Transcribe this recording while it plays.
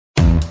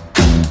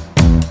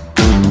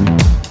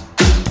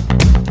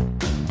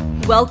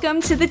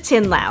Welcome to the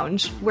Tin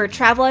Lounge, where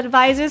travel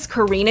advisors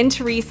Corrine and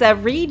Teresa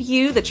read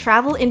you the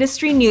travel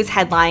industry news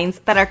headlines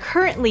that are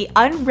currently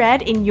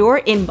unread in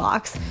your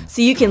inbox,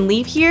 so you can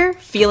leave here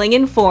feeling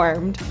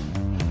informed.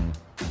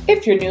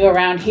 If you're new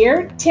around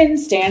here, TIN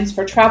stands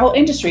for Travel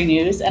Industry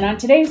News, and on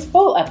today's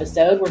full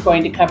episode, we're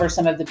going to cover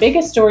some of the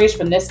biggest stories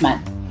from this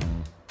month.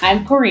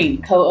 I'm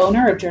Corrine,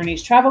 co-owner of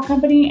Journeys Travel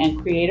Company and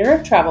creator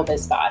of Travel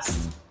Biz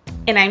Boss.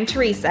 And I'm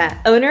Teresa,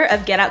 owner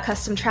of Get Out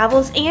Custom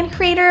Travels and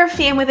creator of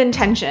Fan with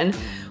Intention.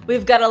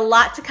 We've got a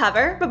lot to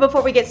cover, but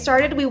before we get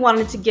started, we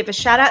wanted to give a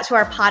shout out to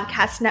our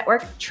podcast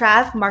network,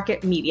 Trav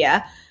Market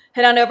Media.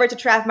 Head on over to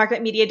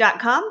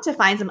travmarketmedia.com to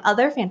find some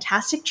other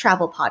fantastic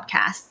travel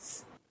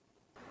podcasts.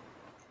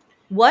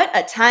 What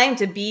a time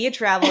to be a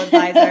travel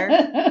advisor.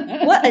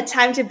 What a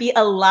time to be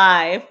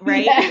alive,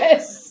 right?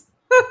 Yes.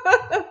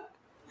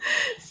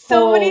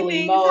 So many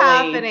things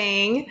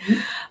happening.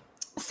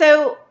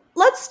 So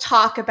let's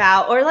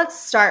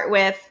start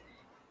with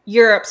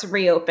Europe's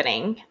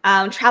reopening.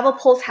 Travel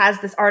Pulse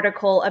has this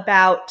article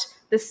about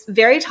this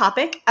very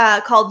topic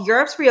called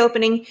Europe's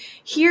Reopening.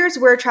 Here's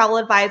where travel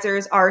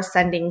advisors are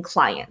sending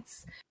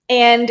clients.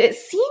 And it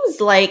seems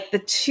like the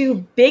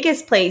two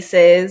biggest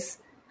places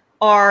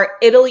are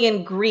Italy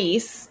and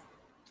Greece,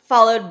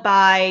 followed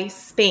by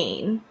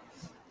Spain.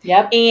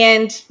 Yep.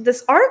 And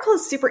this article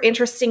is super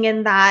interesting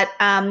in that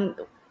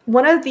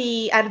one of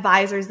the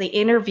advisors they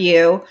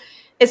interview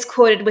is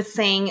quoted with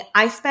saying,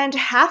 "I spend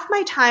half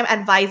my time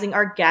advising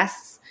our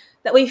guests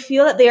that we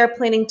feel that they are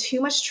planning too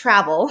much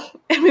travel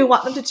and we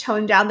want them to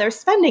tone down their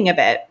spending a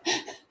bit,"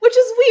 which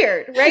is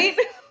weird, right?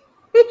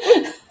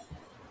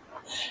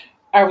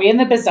 Are we in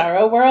the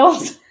bizarro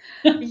world?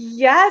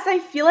 Yes, I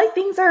feel like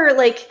things are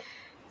like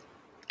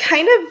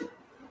kind of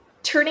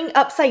turning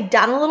upside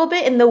down a little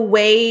bit in the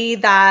way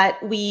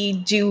that we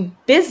do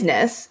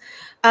business.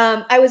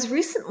 I was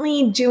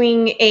recently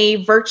doing a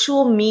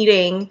virtual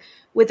meeting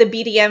with a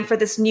BDM for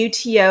this new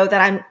TO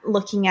that I'm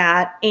looking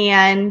at,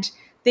 and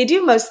they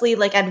do mostly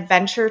like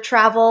adventure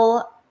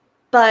travel,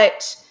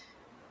 but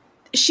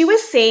she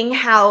was saying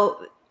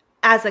how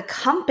as a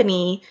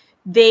company,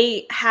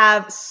 they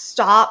have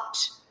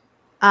stopped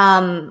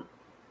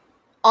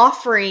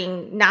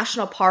offering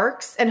national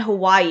parks in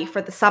Hawaii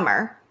for the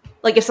summer.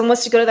 Like if someone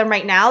was to go to them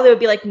right now, they would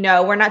be like,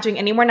 no, we're not doing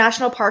any more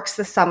national parks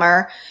this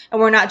summer, and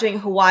we're not doing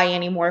Hawaii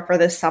anymore for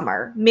this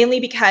summer, mainly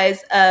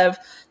because of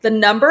the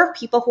number of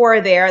people who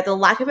are there, the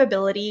lack of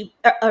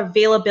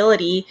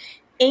availability,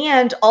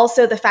 and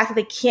also the fact that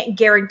they can't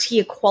guarantee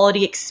a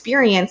quality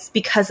experience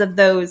because of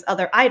those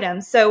other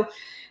items. So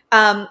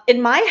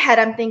in my head,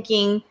 I'm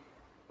thinking,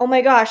 oh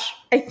my gosh,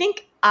 I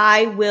think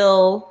I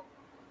will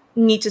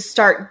need to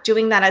start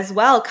doing that as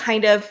well,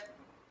 kind of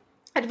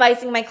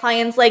advising my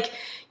clients like,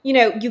 you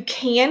know, you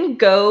can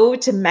go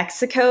to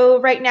Mexico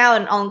right now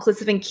and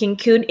all-inclusive in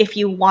Cancun if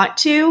you want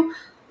to,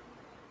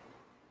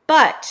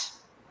 but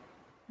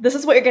this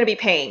is what you're going to be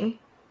paying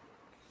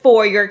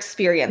for your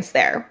experience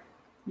there.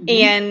 Mm-hmm.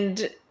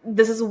 And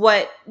this is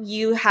what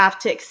you have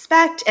to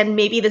expect. And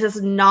maybe this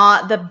is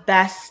not the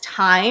best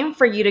time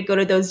for you to go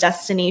to those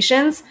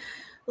destinations.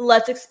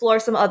 Let's explore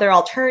some other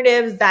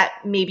alternatives that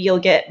maybe you'll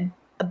get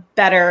a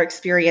better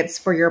experience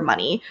for your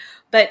money.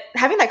 But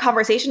having that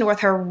conversation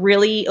with her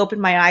really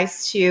opened my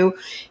eyes to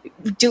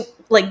do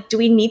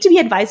we need to be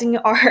advising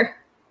our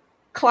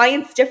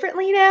clients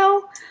differently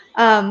now?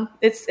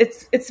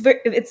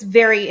 It's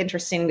very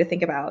interesting to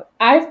think about.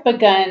 I've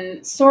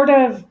begun sort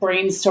of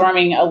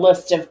brainstorming a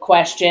list of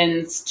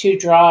questions to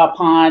draw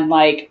upon,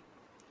 like,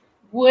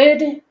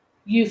 would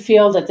you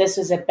feel that this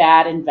was a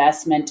bad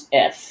investment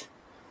if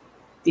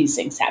these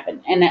things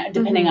happen? And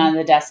depending on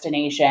the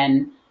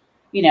destination,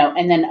 you know,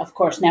 and then of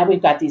course now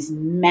we've got these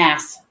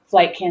mass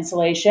flight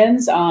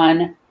cancellations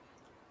on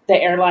the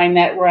airline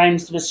that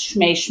rhymes with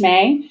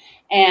Schmay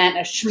and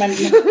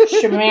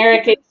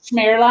Schmerican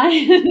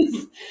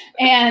Schmerlines.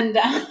 And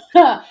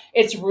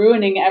it's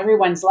ruining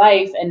everyone's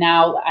life. And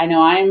now I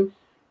know I'm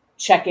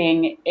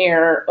checking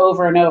air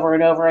over and over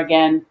and over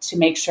again to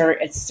make sure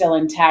it's still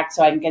intact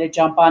so I can get a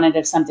jump on it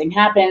if something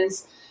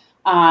happens.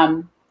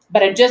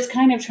 But I'm just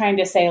kind of trying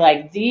to say,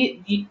 like,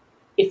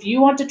 if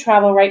you want to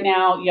travel right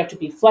now, you have to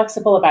be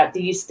flexible about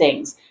these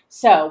things.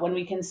 So when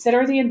we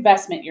consider the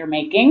investment you're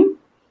making,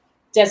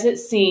 does it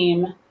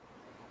seem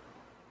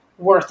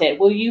worth it?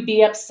 Will you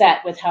be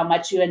upset with how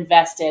much you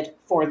invested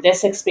for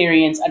this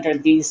experience under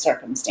these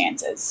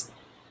circumstances?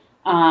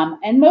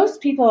 And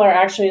most people are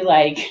actually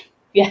like,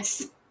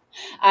 yes,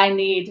 I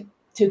need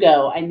to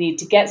go. I need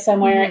to get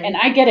somewhere. Mm-hmm. And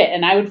I get it.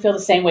 And I would feel the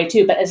same way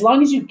too. But as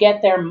long as you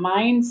get their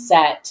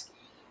mindset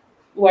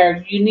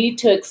where you need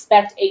to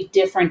expect a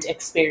different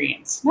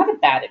experience, not a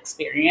bad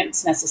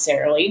experience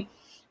necessarily,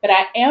 but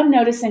I am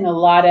noticing a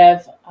lot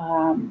of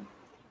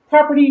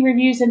property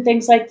reviews and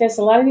things like this.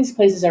 A lot of these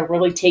places are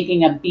really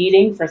taking a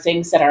beating for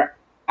things that are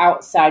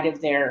outside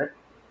of their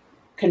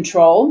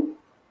control.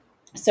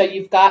 So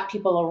you've got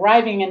people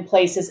arriving in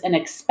places and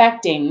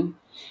expecting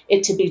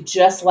it to be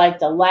just like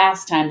the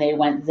last time they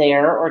went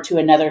there or to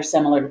another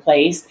similar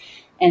place.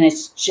 And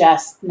it's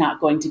just not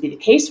going to be the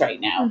case right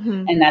now.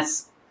 Mm-hmm. And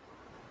that's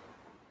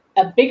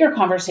a bigger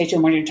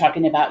conversation when you're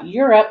talking about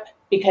Europe,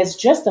 because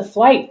just the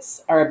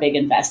flights are a big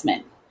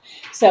investment.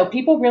 So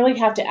people really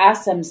have to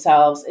ask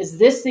themselves, is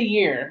this the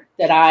year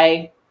that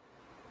I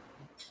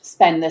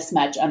spend this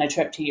much on a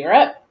trip to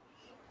Europe?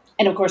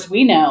 And of course,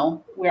 we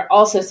know we're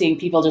also seeing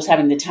people just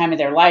having the time of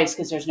their lives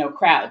because there's no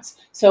crowds.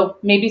 So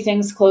maybe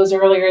things close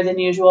earlier than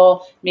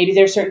usual. Maybe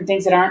there's certain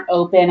things that aren't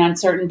open on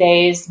certain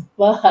days,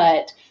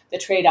 but the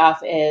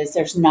trade-off is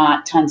there's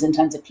not tons and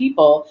tons of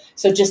people.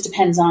 So it just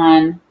depends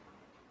on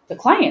the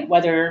client,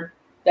 whether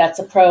that's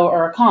a pro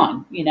or a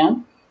con, you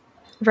know?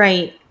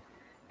 Right.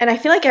 And I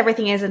feel like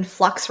everything is in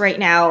flux right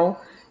now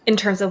in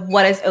terms of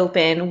what is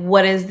open,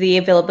 what is the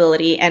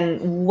availability,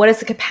 and what is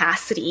the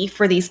capacity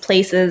for these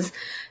places.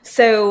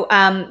 So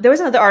there was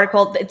another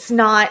article. It's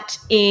not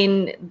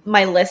in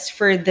my list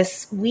for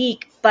this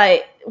week,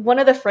 but one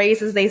of the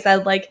phrases they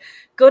said, like,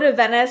 go to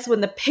Venice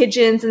when the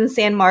pigeons in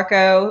San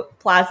Marco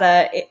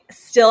Plaza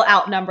still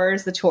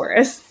outnumbers the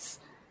tourists.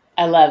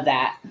 I love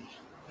that.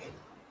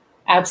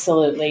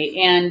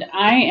 Absolutely. And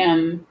I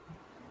am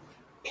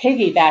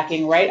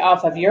piggybacking right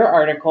off of your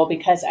article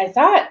because I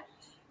thought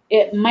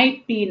it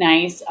might be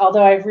nice,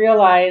 although I've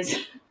realized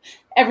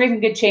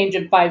everything could change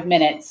in 5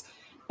 minutes.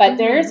 But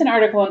there is an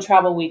article in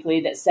Travel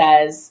Weekly that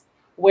says,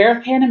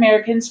 Where Can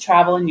Americans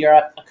Travel in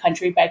Europe? A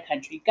Country by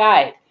Country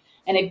Guide.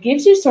 And it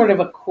gives you sort of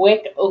a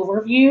quick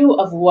overview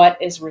of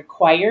what is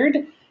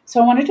required.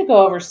 So I wanted to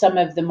go over some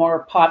of the more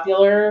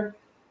popular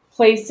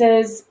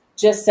places,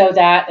 just so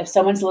that if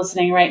someone's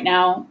listening right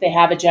now, they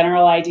have a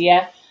general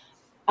idea.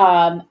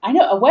 I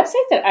know a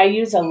website that I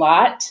use a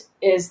lot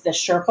is the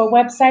Sherpa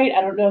website.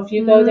 I don't know if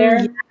you go there.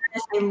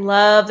 Yes, I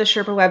love the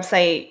Sherpa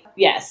website.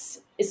 Yes.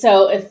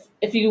 So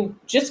if you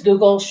just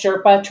Google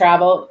Sherpa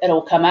travel,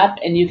 it'll come up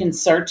and you can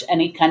search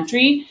any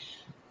country.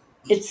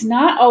 It's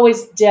not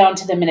always down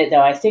to the minute,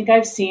 though. I think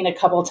I've seen a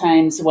couple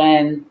times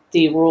when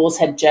the rules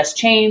had just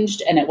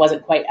changed and it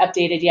wasn't quite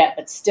updated yet,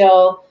 but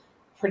still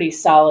pretty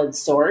solid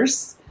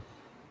source.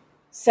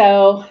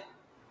 So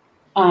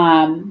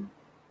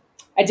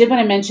I did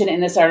want to mention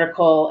in this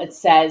article, it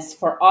says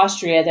for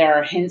Austria, there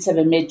are hints of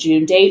a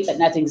mid-June date, but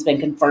nothing's been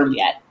confirmed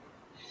yet.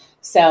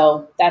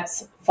 So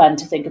that's fun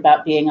to think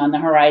about being on the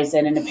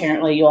horizon. And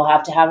apparently you'll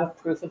have to have a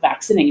proof of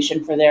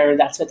vaccination for there.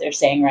 That's what they're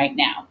saying right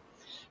now.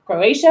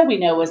 Croatia, we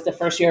know, was the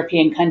first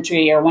European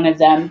country or one of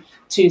them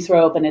to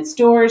throw open its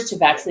doors to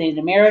vaccinated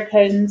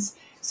Americans.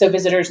 So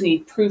visitors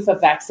need proof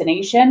of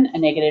vaccination, a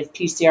negative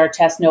PCR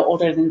test no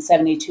older than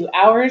 72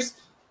 hours,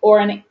 or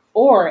an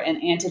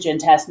antigen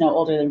test no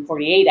older than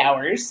 48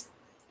 hours,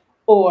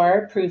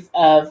 or proof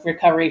of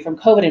recovery from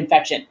COVID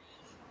infection.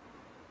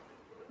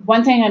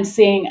 One thing I'm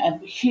seeing a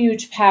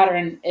huge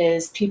pattern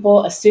is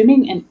people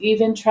assuming, and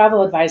even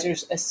travel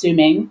advisors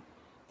assuming,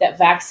 that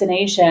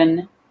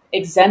vaccination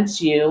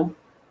exempts you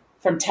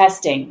from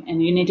testing.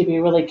 And you need to be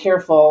really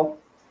careful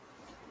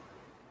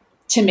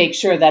to make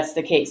sure that's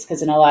the case,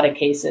 because in a lot of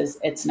cases,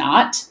 it's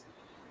not.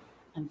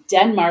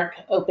 Denmark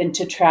opened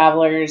to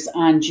travelers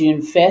on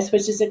June 5th,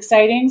 which is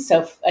exciting.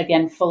 So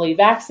again, fully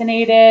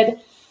vaccinated,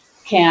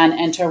 can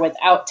enter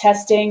without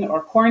testing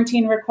or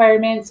quarantine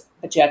requirements,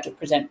 but you have to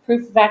present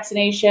proof of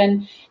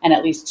vaccination, and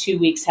at least 2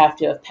 weeks have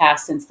to have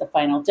passed since the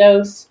final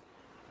dose.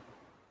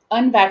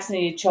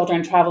 Unvaccinated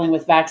children traveling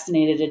with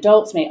vaccinated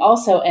adults may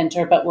also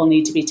enter, but will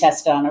need to be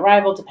tested on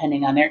arrival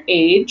depending on their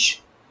age.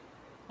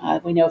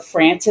 We know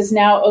France is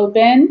now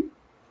open.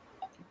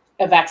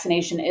 A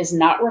vaccination is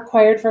not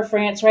required for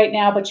France right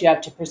now, but you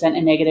have to present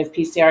a negative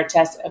PCR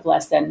test of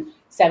less than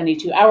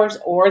 72 hours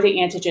or the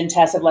antigen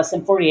test of less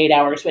than 48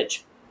 hours,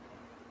 which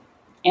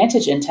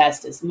antigen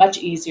test is much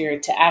easier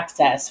to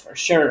access for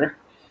sure.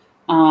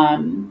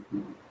 And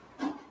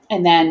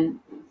then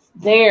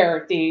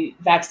there, the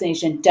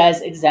vaccination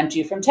does exempt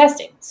you from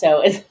testing.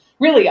 So it's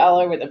really all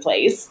over the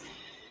place.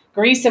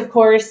 Greece, of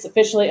course,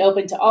 officially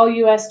open to all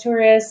U.S.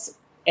 tourists.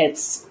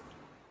 It's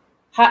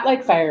hot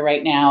like fire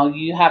right now.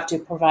 You have to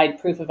provide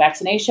proof of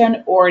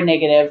vaccination or a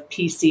negative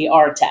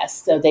PCR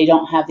test. So they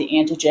don't have the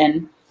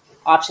antigen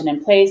option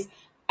in place.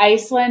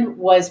 Iceland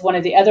was one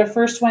of the other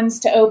first ones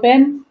to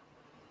open.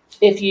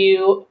 If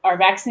you are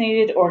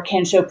vaccinated or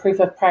can show proof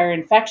of prior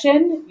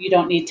infection, you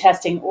don't need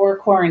testing or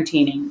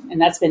quarantining. And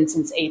that's been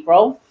since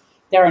April.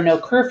 There are no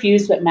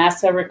curfews, but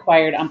masks are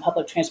required on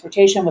public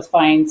transportation with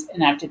fines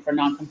enacted for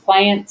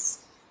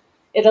noncompliance.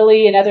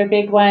 Italy, another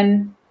big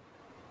one.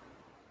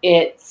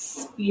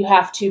 You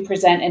have to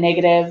present a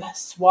negative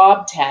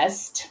swab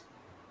test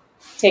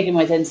taken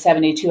within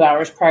 72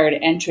 hours prior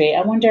to entry.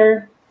 I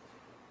wonder,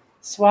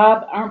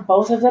 aren't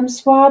both of them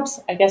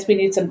swabs? I guess we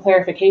need some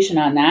clarification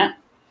on that.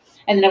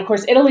 And then, of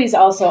course, Italy is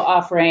also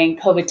offering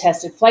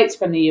COVID-tested flights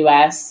from the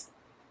U.S.,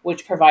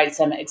 which provides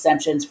some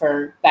exemptions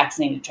for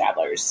vaccinated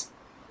travelers.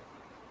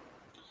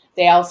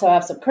 They also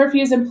have some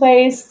curfews in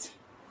place.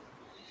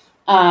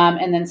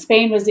 And then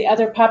Spain was the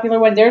other popular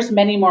one. There's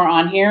many more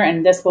on here,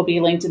 and this will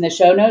be linked in the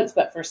show notes.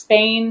 But for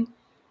Spain,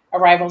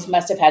 arrivals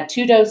must have had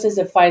 2 doses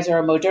of Pfizer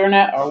or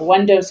Moderna or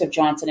 1 dose of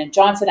Johnson &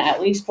 Johnson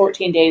at least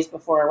 14 days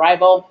before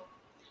arrival.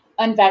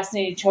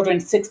 Unvaccinated children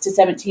 6 to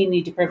 17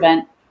 need to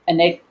present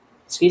a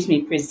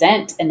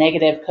present a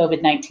negative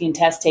COVID-19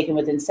 test taken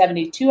within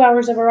 72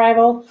 hours of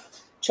arrival,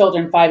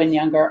 children 5 and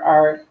younger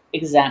are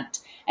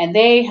exempt. And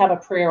they have a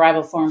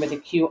pre-arrival form with a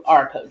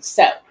QR code.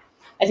 So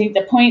I think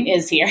the point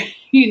is here,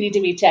 you need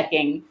to be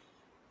checking,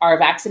 are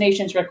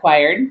vaccinations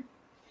required?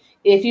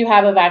 If you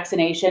have a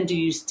vaccination, do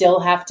you still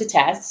have to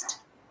test?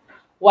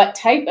 What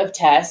type of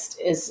test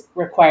is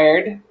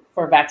required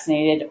for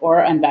vaccinated or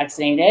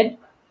unvaccinated?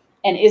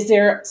 And is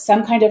there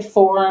some kind of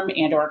form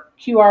and or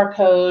QR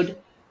code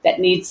that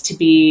needs to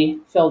be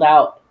filled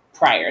out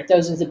prior?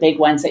 Those are the big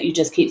ones that you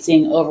just keep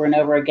seeing over and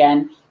over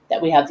again,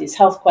 that we have these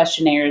health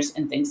questionnaires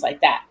and things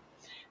like that.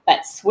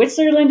 But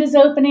Switzerland is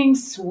opening.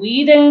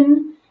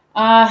 Sweden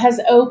has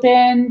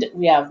opened.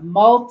 We have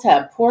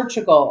Malta,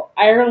 Portugal,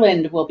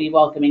 Ireland will be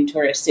welcoming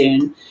tourists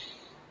soon.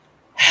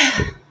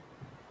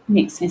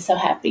 Makes me so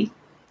happy.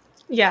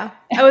 Yeah.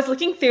 I was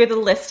looking through the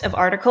list of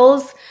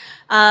articles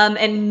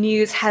and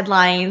news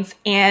headlines,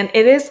 and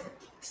it is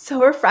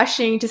so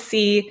refreshing to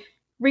see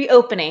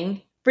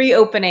reopening,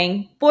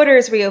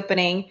 borders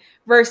reopening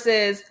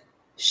versus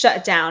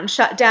shut down.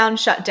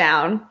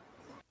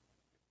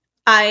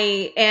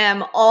 I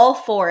am all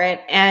for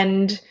it,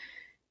 and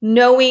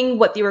knowing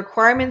what the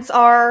requirements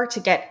are to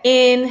get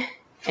in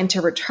and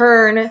to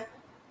return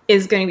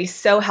is going to be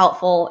so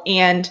helpful.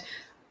 And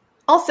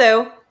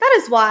also, that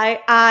is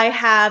why I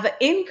have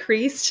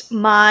increased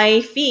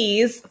my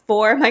fees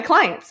for my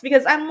clients,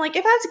 because I'm like,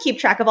 if I have to keep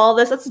track of all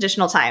this, that's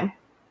additional time.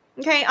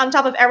 Okay, on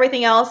top of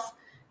everything else,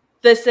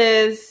 this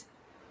is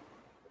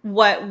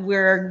what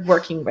we're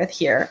working with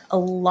here. A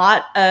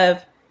lot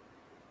of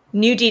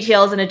new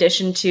details in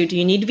addition to, do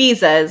you need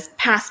visas,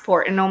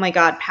 passport, and oh my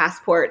God,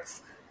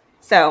 passports.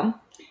 So,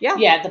 yeah.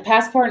 Yeah, the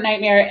passport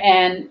nightmare.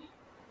 And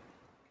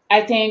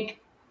I think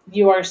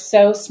you are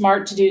so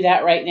smart to do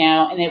that right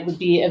now. And it would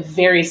be a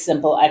very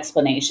simple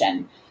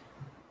explanation.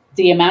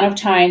 The amount of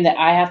time that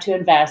I have to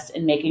invest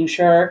in making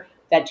sure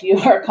that you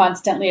are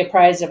constantly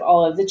apprised of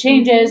all of the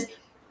changes,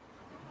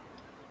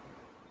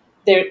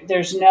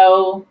 there's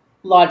no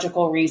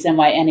logical reason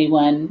why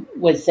anyone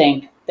would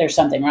think there's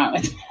something wrong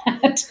with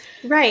that.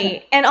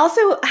 Right. And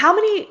also, how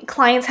many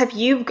clients have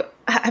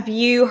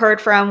you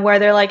heard from where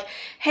they're like,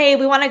 hey,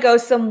 we want to go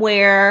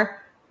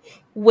somewhere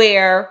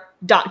where ...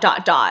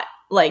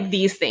 like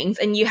these things.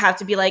 And you have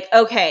to be like,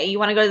 okay, you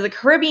want to go to the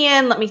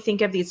Caribbean? Let me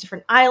think of these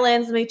different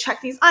islands. Let me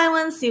check these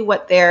islands, see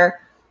what their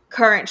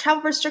current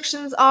travel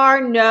restrictions are.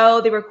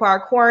 No, they require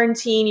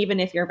quarantine, even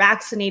if you're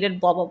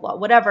vaccinated, blah, blah, blah,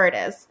 whatever it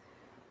is.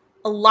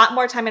 A lot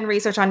more time and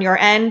research on your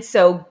end,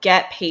 so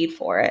get paid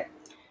for it.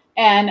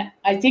 And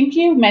I think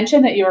you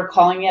mentioned that you were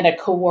calling it a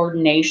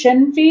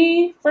coordination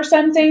fee for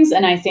some things.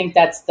 And I think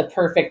that's the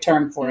perfect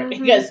term for it,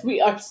 because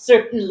we are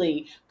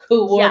certainly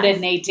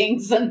coordinating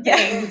some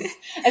things.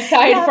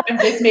 Aside from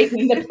just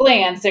making the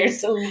plans,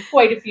 there's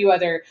quite a few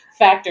other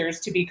factors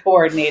to be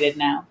coordinated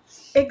now.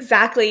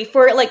 Exactly.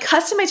 For like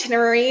custom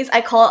itineraries,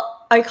 I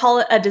call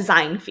it a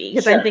design fee,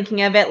 because I'm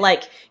thinking of it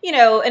like,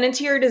 an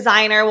interior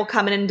designer will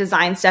come in and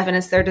design stuff and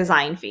it's their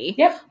design fee.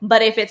 Yep.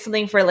 But if it's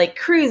something for like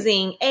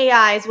cruising,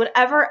 AIs,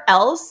 whatever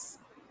else,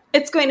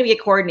 it's going to be a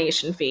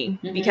coordination fee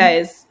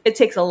because it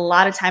takes a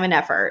lot of time and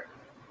effort.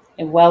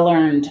 A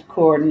well-earned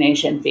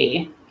coordination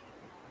fee.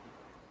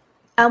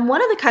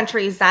 One of the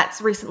countries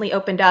that's recently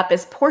opened up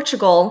is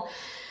Portugal.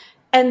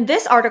 And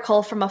this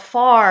article from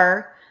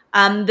afar,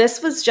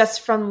 this was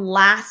just from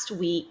last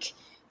week.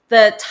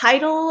 The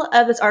title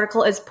of this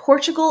article is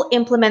Portugal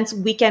Implements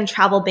Weekend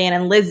Travel Ban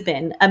in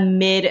Lisbon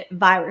Amid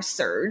Virus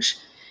Surge.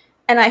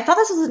 And I thought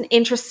this was an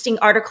interesting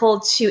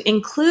article to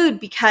include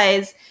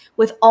because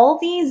with all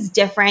these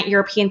different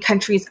European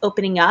countries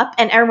opening up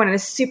and everyone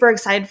is super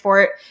excited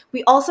for it,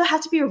 we also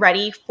have to be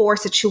ready for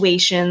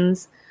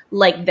situations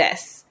like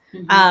this.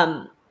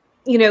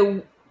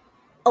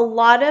 A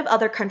lot of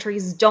other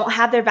countries don't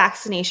have their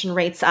vaccination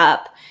rates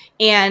up,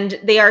 and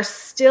they are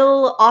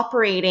still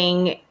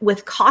operating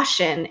with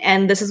caution.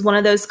 And this is one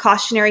of those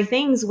cautionary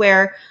things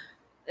where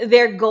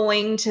they're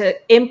going to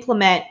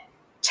implement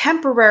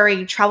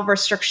temporary travel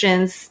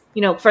restrictions,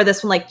 for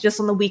this one, like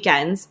just on the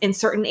weekends in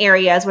certain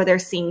areas where they're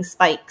seeing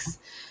spikes.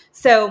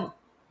 So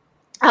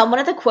one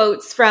of the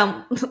quotes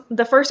from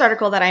the first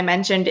article that I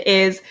mentioned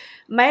is,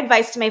 my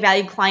advice to my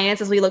valued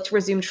clients as we look to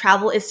resume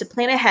travel is to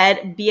plan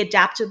ahead, be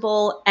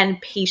adaptable, and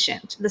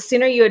patient. The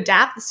sooner you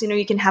adapt, the sooner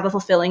you can have a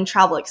fulfilling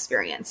travel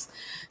experience.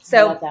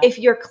 So if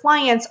your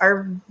clients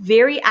are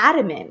very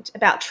adamant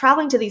about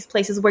traveling to these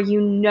places where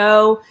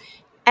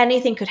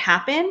anything could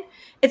happen,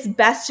 it's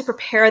best to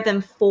prepare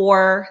them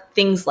for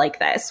things like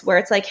this, where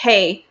it's like,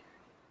 hey,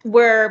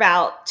 we're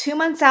about 2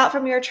 months out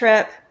from your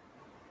trip.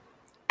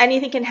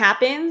 Anything can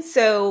happen,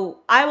 so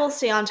I will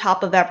stay on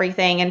top of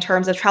everything in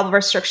terms of travel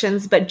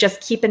restrictions, but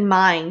just keep in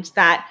mind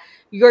that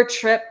your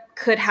trip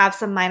could have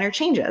some minor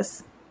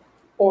changes.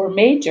 Or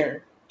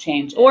major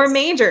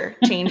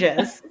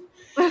changes.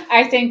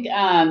 I think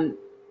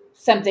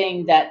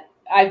something that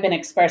I've been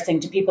expressing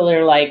to people who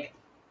are like,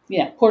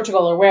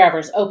 Portugal or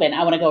wherever's open,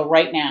 I want to go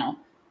right now.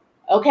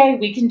 Okay,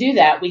 we can do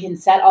that. We can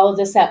set all of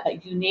this up,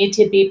 but you need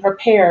to be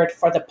prepared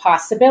for the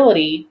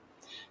possibility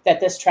that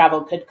this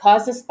travel could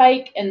cause a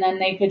spike and then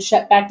they could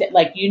shut back.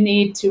 Like, you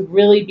need to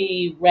really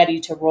be ready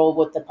to roll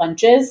with the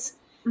punches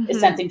if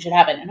something should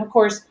happen. And of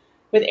course,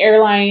 with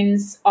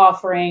airlines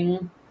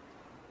offering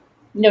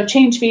no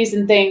change fees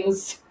and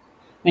things,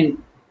 I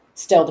mean,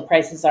 still the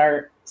prices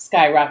are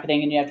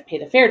skyrocketing and you have to pay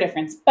the fare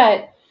difference,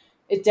 but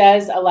it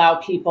does allow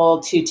people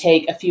to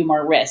take a few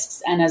more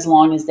risks. And as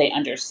long as they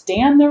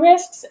understand the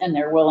risks and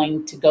they're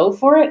willing to go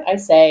for it, I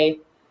say,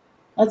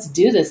 let's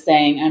do this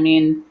thing. I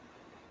mean,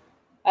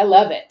 I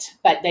love it,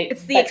 but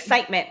it's the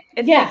excitement.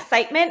 It's the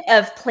excitement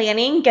of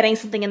planning, getting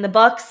something in the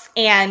books,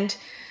 and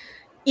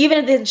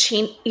even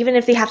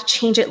if they have to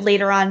change it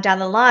later on down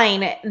the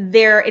line,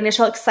 their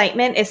initial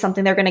excitement is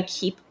something they're going to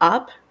keep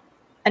up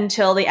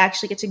until they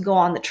actually get to go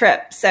on the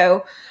trip.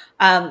 So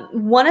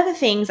one of the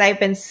things I've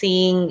been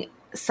seeing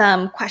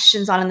some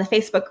questions on in the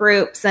Facebook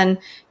groups and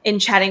in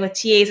chatting with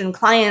TAs and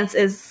clients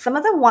is some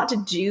of them want to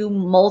do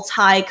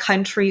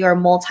multi-country or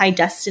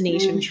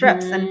multi-destination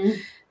trips. And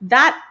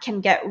that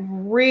can get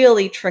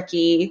really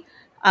tricky,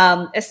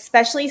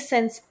 especially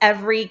since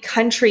every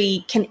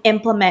country can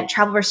implement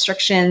travel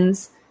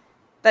restrictions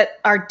that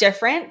are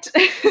different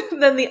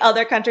than the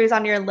other countries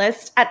on your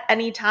list at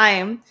any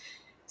time.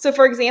 So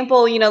for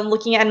example,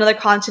 looking at another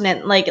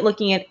continent, like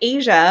looking at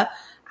Asia,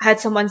 I had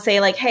someone say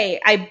like,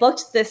 hey, I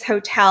booked this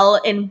hotel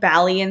in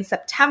Bali in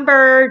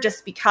September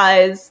just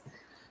because,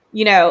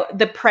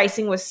 the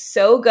pricing was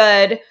so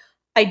good.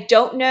 I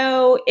don't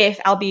know if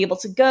I'll be able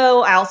to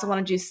go. I also want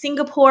to do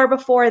Singapore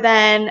before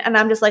then. And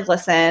I'm just like,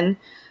 listen,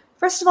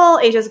 first of all,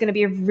 Asia is going to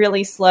be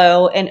really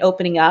slow in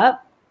opening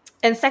up.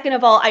 And second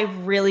of all, I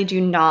really do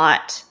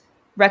not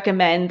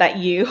recommend that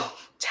you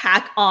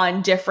tack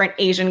on different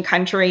Asian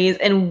countries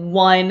in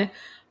one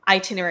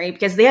itinerary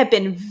because they have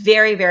been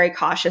very, very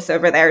cautious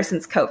over there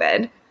since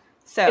COVID.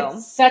 So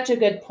it's such a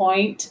good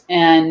point.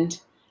 And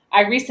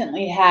I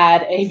recently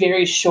had a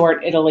very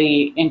short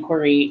Italy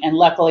inquiry, and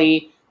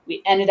luckily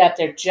we ended up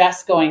there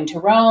just going to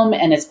Rome,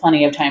 and it's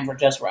plenty of time for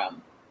just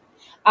Rome.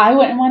 I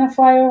wouldn't want to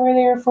fly over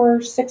there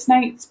for 6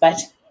 nights,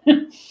 but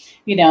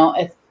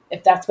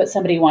if that's what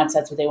somebody wants,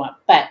 that's what they want.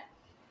 But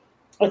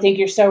I think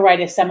you're so right.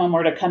 If someone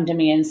were to come to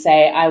me and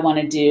say, I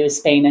want to do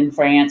Spain and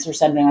France or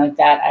something like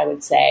that, I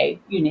would say,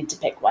 you need to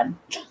pick one.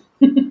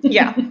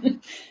 Yeah.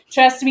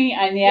 Trust me,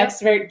 I'm the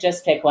expert.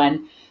 Just pick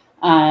one.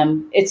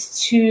 That's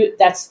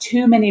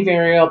too many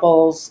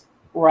variables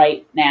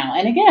right now.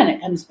 And again,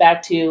 it comes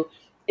back to,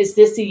 is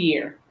this a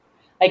year?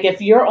 Like, if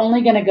you're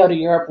only going to go to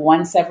Europe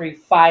once every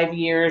 5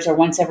 years or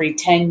once every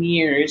 10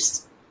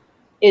 years,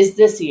 is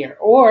this a year?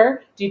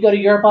 Or do you go to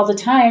Europe all the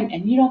time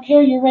and you don't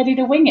care, you're ready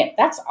to wing it?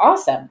 That's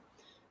awesome.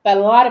 But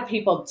a lot of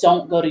people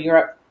don't go to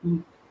Europe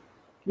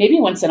maybe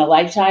once in a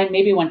lifetime,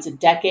 maybe once a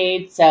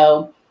decade.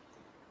 So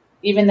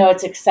even though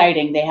it's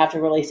exciting, they have to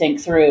really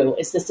think through,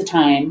 is this the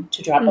time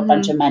to drop a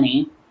bunch of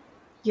money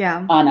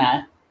on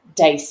a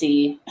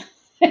dicey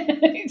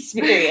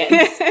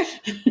experience?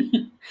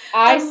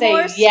 I say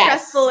more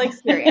yes. Stressful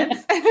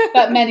experience.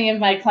 But many of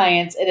my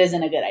clients, it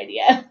isn't a good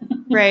idea.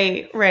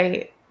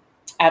 Right.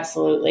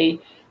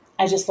 Absolutely.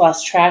 I just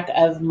lost track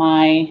of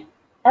my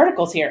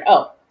articles here.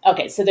 Oh,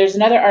 okay. So there's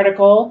another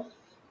article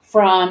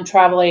from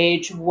Travel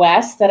Age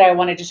West that I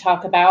wanted to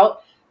talk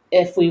about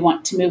if we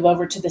want to move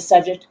over to the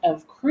subject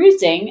of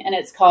cruising, and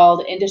it's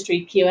called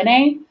Industry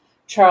Q&A.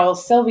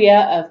 Charles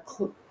Sylvia of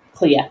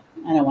CLIA.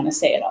 I don't want to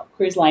say it all.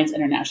 Cruise Lines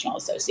International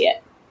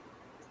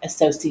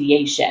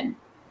Association.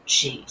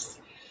 Jeez.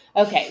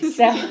 Okay,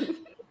 so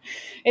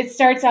it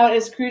starts out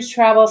as cruise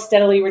travel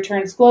steadily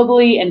returns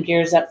globally and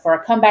gears up for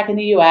a comeback in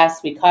the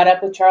U.S. We caught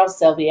up with Charles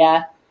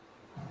Sylvia,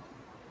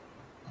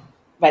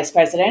 Vice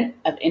President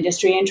of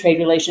Industry and Trade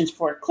Relations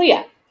for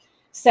CLIA.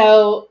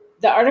 So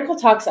the article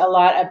talks a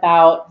lot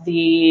about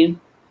the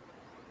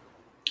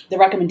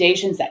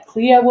recommendations that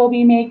CLIA will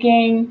be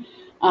making.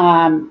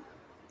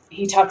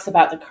 He talks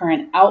about the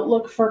current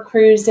outlook for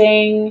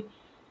cruising.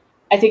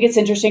 I think it's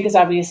interesting because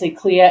obviously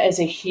CLIA is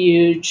a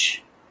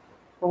huge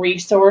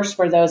resource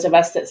for those of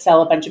us that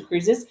sell a bunch of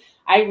cruises.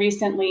 I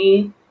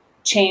recently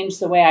changed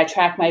the way I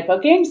track my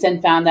bookings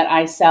and found that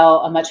I sell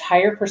a much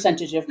higher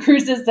percentage of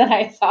cruises than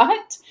I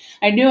thought.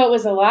 I knew it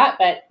was a lot,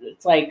 but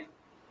it's like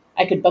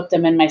I could book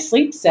them in my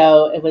sleep.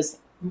 So it was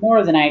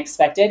more than I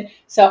expected.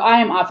 So I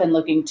am often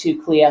looking to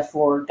CLIA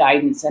for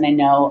guidance, and I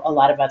know a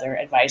lot of other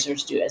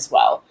advisors do as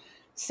well.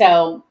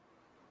 So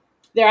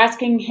they're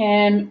asking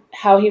him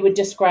how he would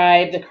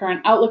describe the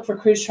current outlook for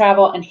cruise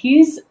travel. And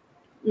he's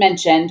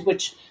mentioned,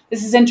 which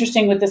this is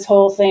interesting with this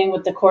whole thing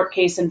with the court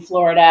case in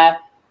Florida.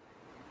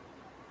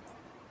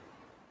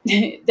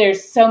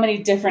 There's so many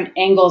different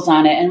angles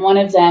on it. And one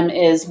of them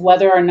is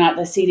whether or not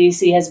the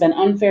CDC has been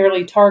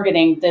unfairly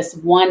targeting this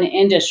one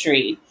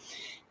industry.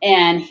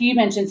 And he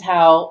mentions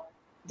how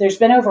there's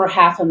been over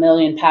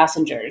 500,000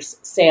 passengers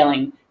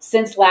sailing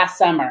since last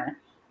summer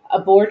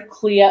aboard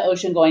CLIA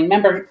ocean-going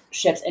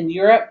memberships in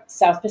Europe,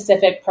 South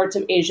Pacific, parts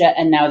of Asia,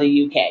 and now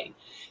the UK.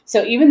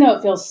 So even though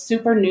it feels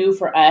super new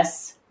for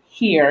us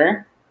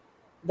here,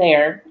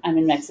 I'm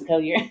in Mexico,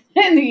 you're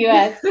in the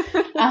US,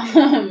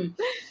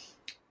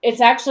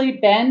 it's actually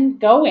been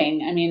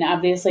going. I mean,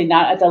 obviously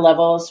not at the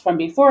levels from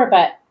before,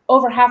 but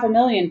over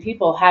 500,000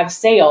 people have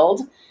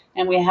sailed,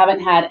 and we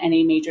haven't had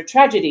any major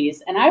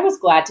tragedies. And I was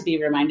glad to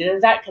be reminded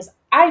of that, because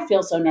I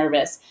feel so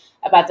nervous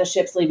about the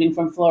ships leaving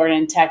from Florida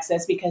and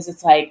Texas, because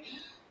it's like,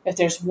 if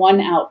there's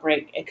one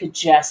outbreak, it could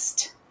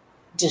just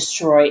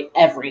destroy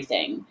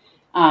everything.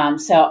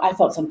 So I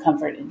felt some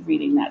comfort in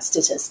reading that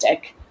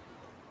statistic.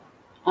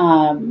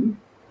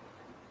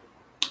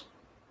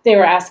 They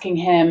were asking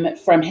him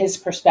from his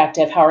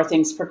perspective, how are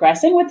things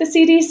progressing with the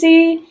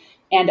CDC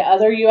and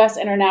other U.S.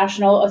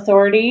 international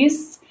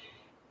authorities?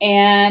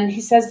 And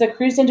he says the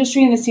cruise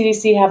industry and the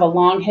CDC have a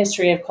long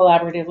history of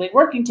collaboratively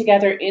working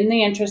together in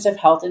the interest of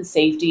health and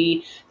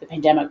safety. The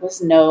pandemic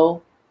was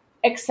no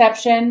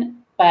exception,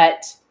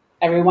 but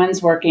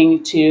everyone's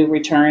working to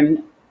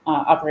return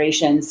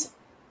operations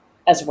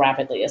as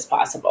rapidly as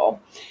possible.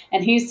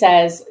 And he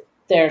says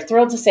they're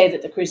thrilled to say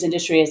that the cruise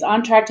industry is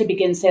on track to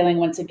begin sailing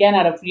once again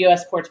out of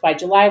U.S. ports by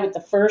July, with the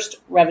first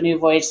revenue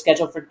voyage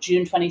scheduled for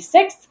June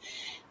 26th.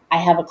 I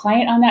have a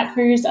client on that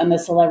cruise, on the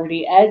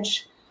Celebrity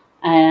Edge,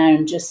 and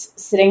I'm just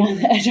sitting on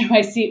the edge of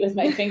my seat with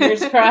my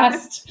fingers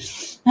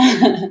crossed.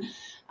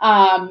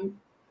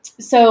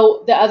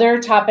 So the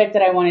other topic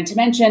that I wanted to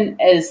mention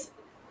is,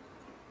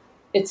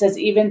 it says,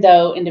 even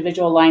though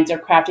individual lines are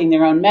crafting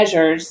their own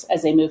measures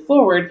as they move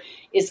forward,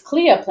 is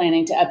CLIA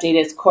planning to update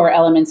its core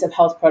elements of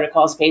health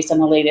protocols based on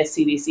the latest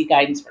CDC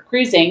guidance for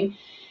cruising?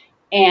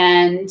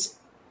 And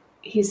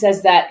he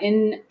says that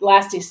in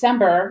last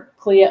December,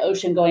 CLIA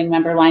ocean-going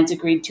member lines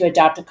agreed to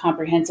adopt a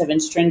comprehensive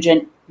and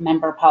stringent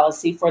member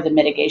policy for the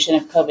mitigation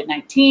of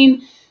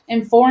COVID-19,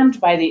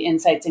 informed by the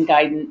insights and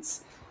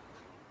guidance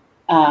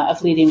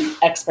of leading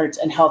experts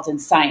in health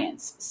and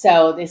science.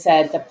 So they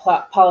said the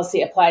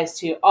policy applies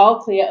to all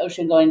CLIA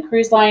ocean-going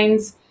cruise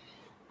lines.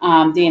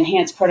 The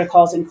enhanced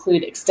protocols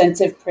include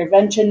extensive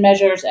prevention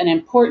measures and,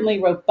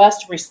 importantly,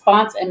 robust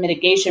response and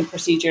mitigation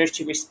procedures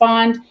to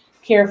respond,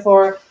 care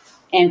for,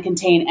 and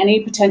contain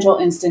any potential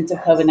instance of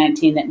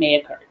COVID-19 that may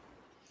occur.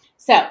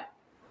 So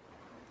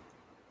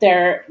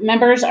their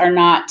members are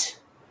not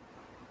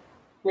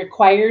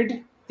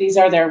required. These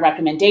are their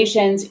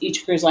recommendations.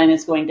 Each cruise line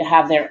is going to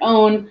have their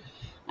own.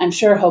 I'm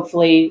sure,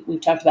 hopefully,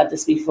 we've talked about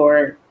this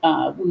before,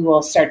 we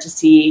will start to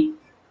see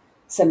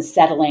some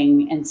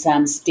settling and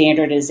some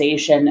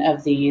standardization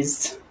of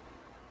these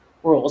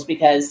rules,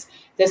 because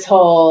this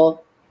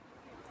whole,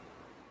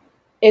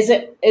 is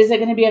it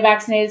going to be a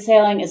vaccinated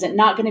sailing? Is it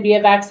not going to be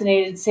a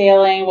vaccinated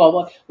sailing?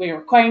 Well, we're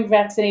requiring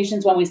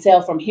vaccinations when we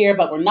sail from here,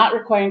 but we're not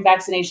requiring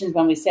vaccinations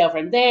when we sail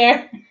from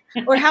there.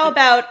 Or how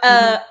about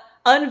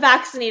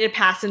unvaccinated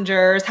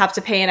passengers have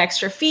to pay an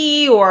extra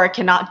fee or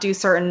cannot do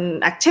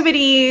certain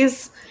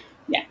activities?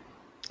 Yeah.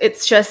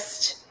 It's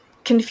just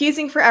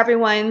confusing for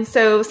everyone.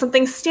 So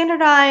something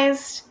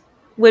standardized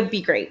would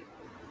be great.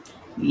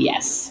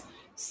 Yes.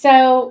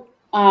 So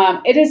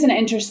it is an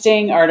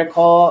interesting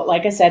article.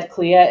 Like I said,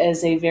 CLIA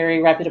is a very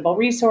reputable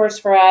resource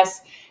for us,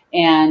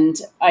 and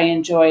I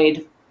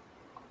enjoyed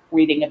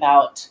reading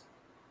about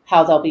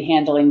how they'll be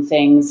handling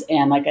things.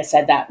 And like I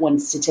said, that one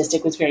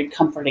statistic was very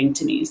comforting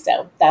to me.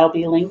 So that'll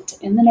be linked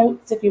in the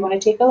notes if you want to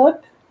take a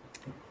look.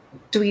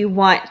 Do we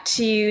want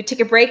to take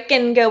a break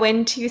and go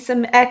into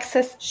some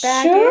excess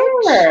baggage?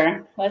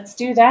 Sure. Let's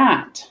do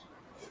that.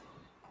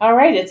 All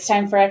right. It's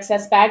time for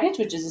Excess Baggage,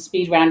 which is a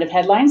speed round of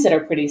headlines that are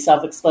pretty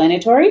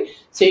self-explanatory,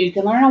 so you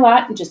can learn a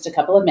lot in just a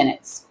couple of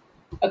minutes.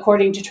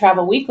 According to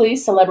Travel Weekly,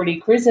 Celebrity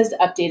Cruises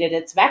updated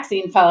its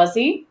vaccine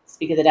policy,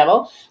 speak of the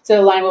devil, so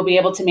the line will be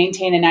able to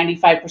maintain a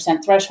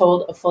 95%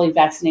 threshold of fully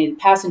vaccinated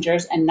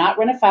passengers and not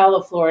run afoul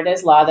of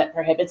Florida's law that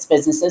prohibits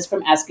businesses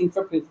from asking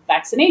for proof of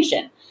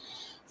vaccination.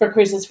 For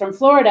cruises from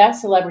Florida,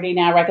 Celebrity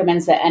now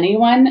recommends that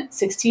anyone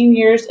 16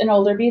 years and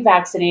older be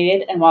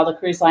vaccinated, and while the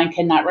cruise line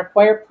cannot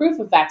require proof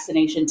of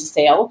vaccination to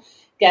sail,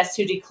 guests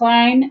who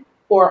decline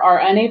or are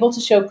unable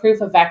to show proof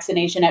of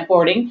vaccination at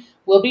boarding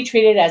will be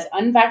treated as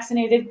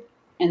unvaccinated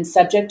and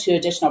subject to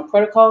additional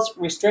protocols,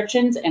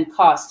 restrictions, and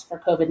costs for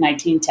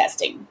COVID-19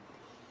 testing.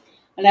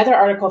 Another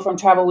article from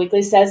Travel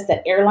Weekly says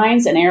that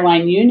airlines and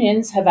airline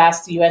unions have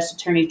asked the U.S.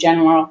 Attorney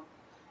General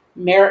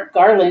Merrick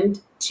Garland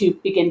to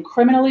begin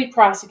criminally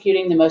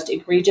prosecuting the most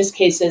egregious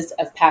cases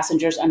of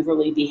passengers'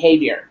 unruly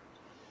behavior.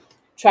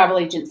 Travel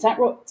Agent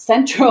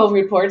Central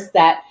reports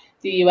that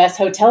the U.S.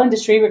 hotel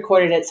industry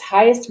recorded its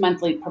highest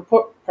monthly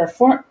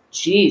performance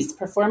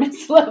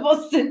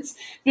level since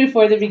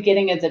before the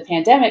beginning of the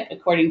pandemic,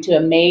 according to a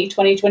May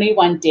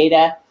 2021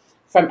 data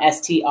from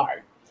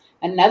STR.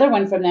 Another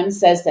one from them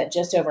says that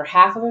just over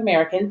half of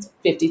Americans,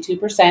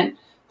 52%,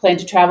 plan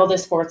to travel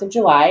this 4th of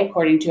July,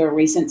 according to a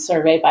recent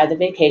survey by The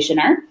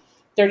Vacationer.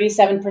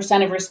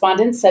 37% of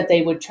respondents said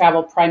they would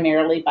travel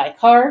primarily by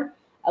car,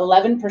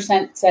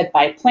 11% said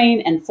by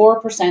plane, and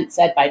 4%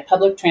 said by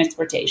public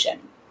transportation.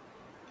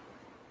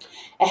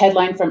 A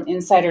headline from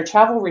Insider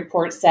Travel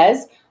Report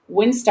says,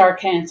 Windstar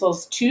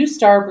cancels 2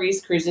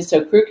 Starbreeze cruises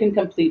so crew can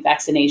complete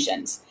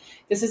vaccinations.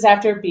 This is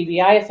after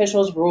BVI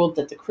officials ruled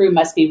that the crew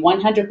must be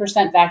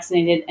 100%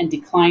 vaccinated and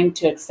declined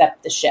to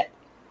accept the ship.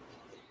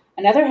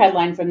 Another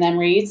headline from them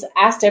reads,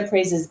 ASTA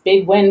praises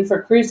big win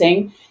for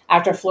cruising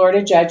after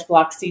Florida judge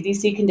blocks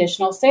CDC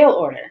conditional sail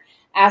order.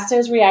 ASTA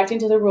is reacting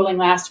to the ruling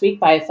last week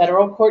by a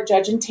federal court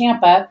judge in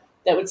Tampa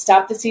that would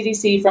stop the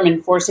CDC from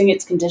enforcing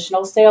its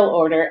conditional sail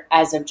order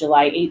as of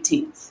July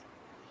 18th.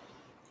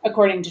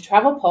 According to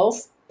Travel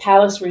Pulse,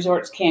 Palace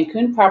Resorts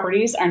Cancun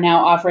properties are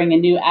now offering a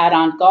new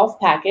add-on golf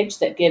package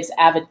that gives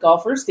avid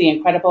golfers the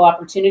incredible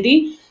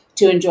opportunity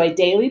to enjoy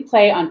daily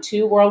play on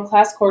 2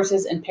 world-class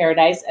courses in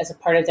paradise as a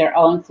part of their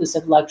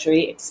all-inclusive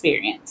luxury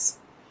experience.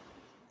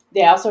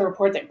 They also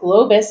report that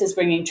Globus is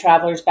bringing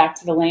travelers back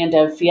to the land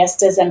of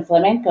fiestas and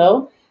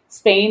flamenco.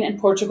 Spain and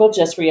Portugal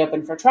just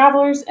reopened for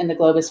travelers, and the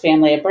Globus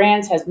family of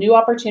brands has new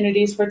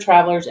opportunities for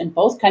travelers in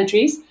both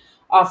countries,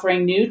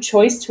 offering new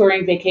choice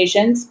touring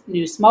vacations,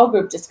 new small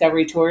group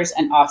discovery tours,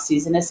 and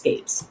off-season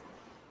escapes.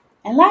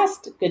 And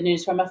last, good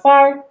news from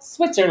afar,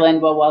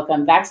 Switzerland will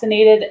welcome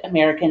vaccinated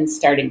Americans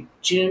starting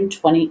June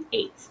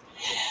 28th.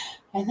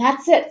 And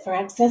that's it for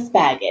excess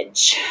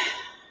baggage.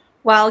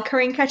 While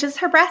Corinne catches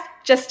her breath,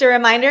 just a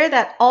reminder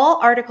that all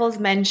articles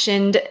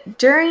mentioned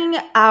during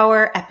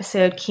our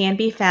episode can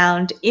be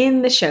found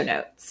in the show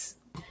notes.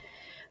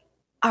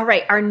 All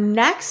right, our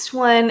next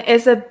one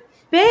is a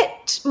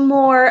bit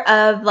more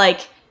of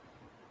like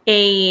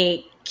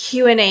a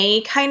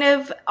Q&A kind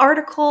of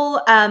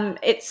article.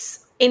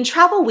 It's in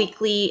Travel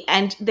Weekly,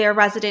 and their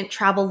resident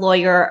travel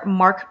lawyer,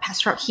 Mark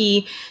Pestrok,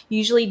 he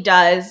usually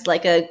does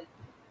like a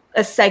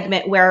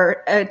segment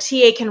where a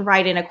TA can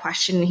write in a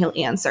question and he'll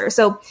answer.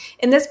 So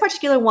in this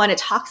particular one, it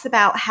talks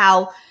about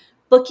how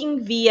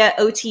booking via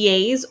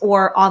OTAs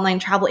or online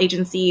travel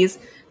agencies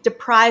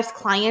deprives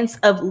clients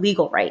of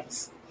legal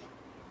rights.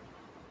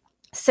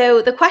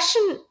 So the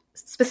question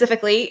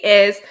specifically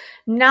is,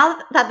 now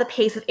that the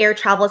pace of air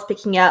travel is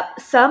picking up,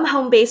 some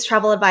home-based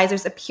travel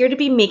advisors appear to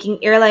be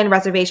making airline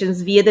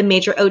reservations via the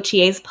major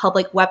OTAs'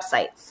 public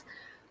websites.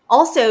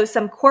 Also,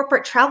 some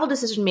corporate travel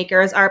decision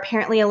makers are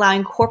apparently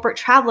allowing corporate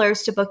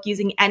travelers to book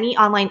using any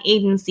online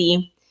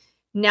agency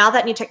now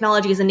that new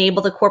technology has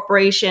enabled the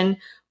corporation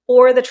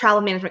or the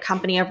travel management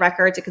company of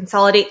record to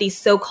consolidate these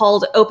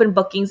so-called open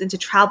bookings into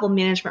travel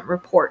management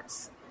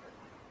reports.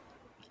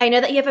 I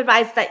know that you have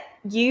advised that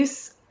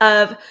use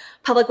of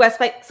public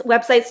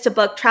websites to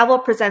book travel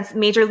presents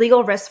major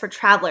legal risks for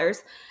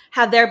travelers.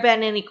 Have there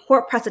been any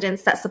court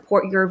precedents that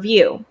support your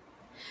view?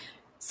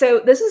 So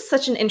this is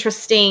such an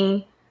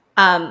interesting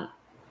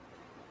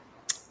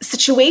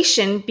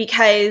situation,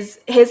 because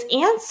his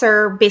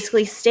answer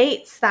basically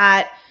states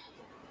that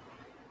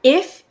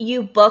if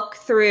you book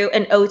through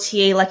an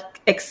OTA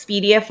like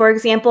Expedia, for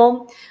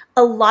example,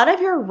 a lot of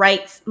your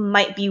rights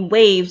might be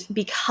waived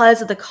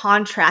because of the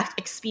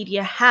contract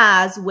Expedia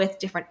has with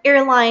different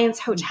airlines,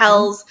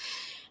 hotels,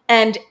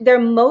 and they're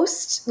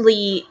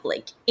mostly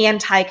like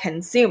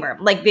anti-consumer.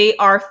 Like they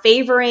are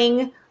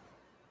favoring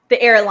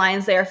the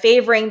airlines, they are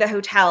favoring the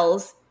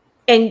hotels.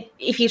 And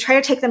if you try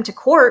to take them to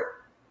court,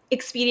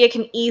 Expedia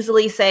can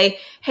easily say,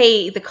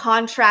 hey, the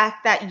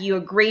contract that you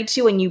agreed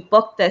to when you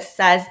booked this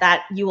says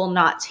that you will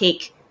not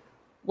take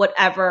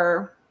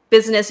whatever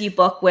business you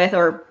book with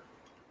or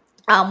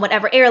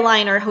whatever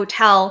airline or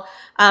hotel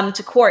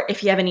to court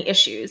if you have any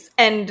issues.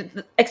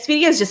 And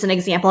Expedia is just an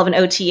example of an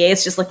OTA.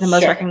 It's just like the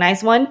most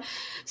recognized one.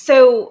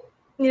 So,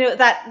 you know,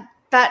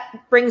 that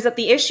brings up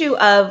the issue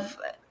of,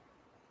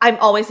 I'm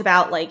always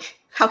about like,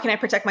 how can I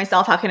protect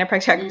myself? How can I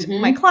protect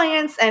my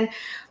clients? And,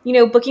 you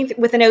know, booking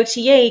with an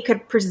OTA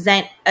could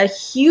present a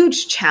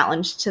huge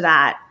challenge to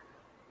that.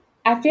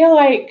 I feel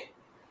like,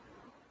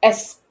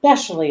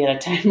 especially at a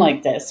time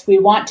like this, we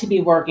want to be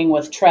working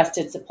with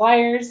trusted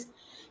suppliers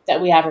that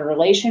we have a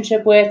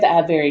relationship with, that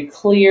have very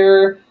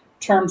clear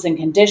terms and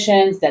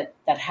conditions, that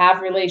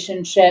have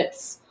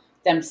relationships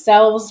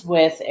themselves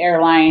with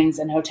airlines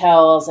and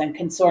hotels and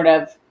can sort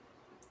of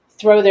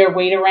throw their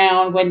weight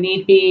around when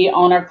need be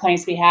on our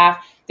clients'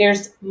 behalf.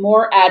 There's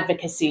more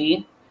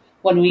advocacy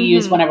when we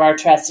use one of our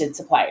trusted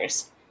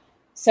suppliers.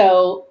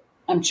 So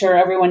I'm sure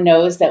everyone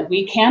knows that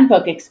we can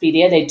book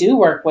Expedia. They do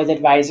work with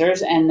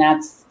advisors, and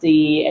that's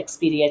the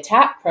Expedia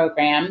TAP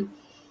program.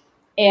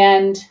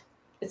 And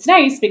it's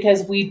nice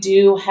because we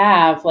do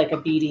have like a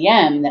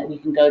BDM that we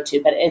can go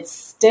to, but it's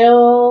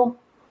still,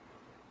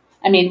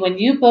 I mean, when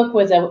you book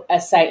with a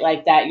site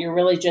like that, you're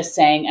really just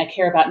saying, I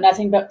care about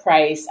nothing but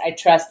price. I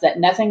trust that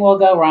nothing will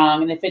go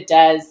wrong. And if it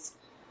does,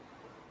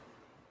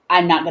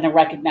 I'm not going to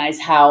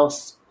recognize how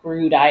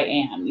screwed I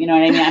am. You know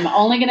what I mean? I'm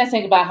only going to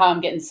think about how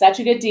I'm getting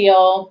such a good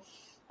deal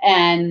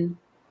and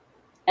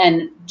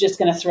just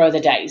going to throw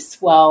the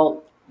dice.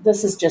 Well,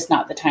 this is just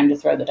not the time to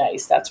throw the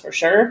dice. That's for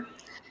sure.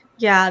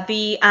 Yeah,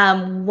 the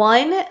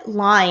one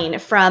line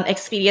from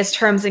Expedia's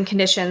terms and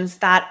conditions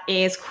that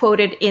is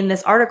quoted in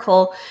this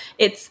article,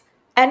 it's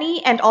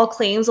any and all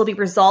claims will be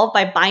resolved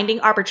by binding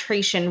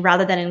arbitration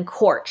rather than in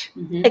court,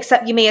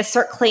 except you may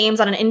assert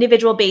claims on an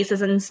individual basis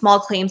in small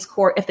claims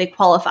court if they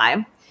qualify.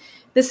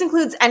 This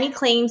includes any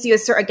claims you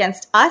assert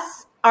against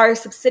us, our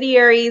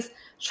subsidiaries,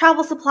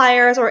 travel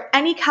suppliers, or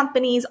any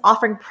companies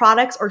offering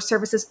products or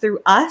services through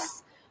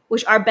us,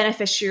 which are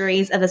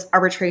beneficiaries of this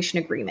arbitration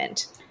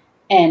agreement.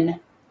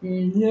 And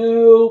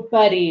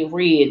nobody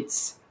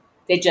reads.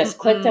 They just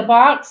click the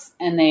box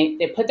and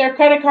they put their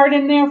credit card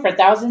in there for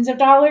thousands of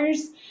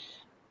dollars.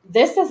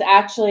 This is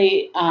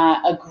actually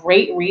a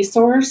great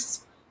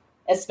resource,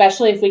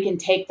 especially if we can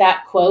take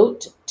that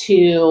quote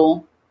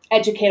to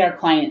educate our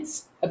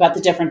clients about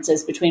the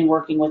differences between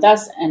working with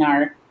us and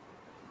our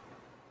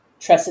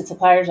trusted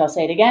suppliers. I'll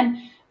say it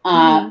again.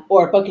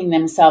 Or booking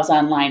themselves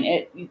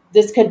online.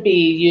 This could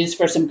be used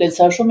for some good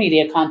social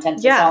media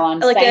content. That's all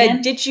I'm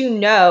saying. Did you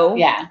know?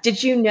 Yeah.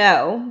 Did you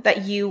know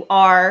that you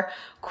are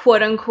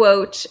quote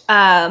unquote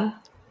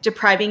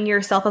depriving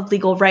yourself of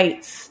legal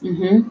rights?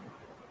 Mm-hmm.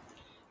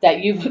 That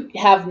you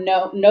have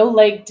no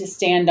leg to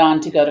stand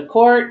on to go to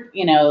court.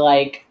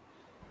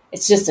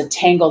 It's just a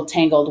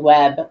tangled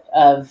web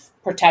of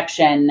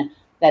protection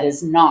that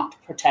is not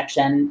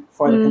protection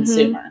for the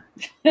consumer.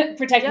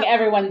 Protecting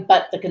everyone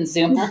but the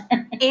consumer.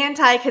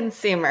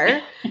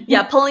 Anti-consumer.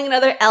 Yeah, pulling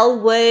another Elle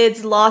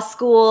Woods law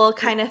school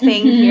kind of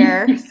thing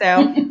here. So,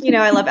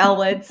 I love Elle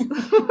Woods.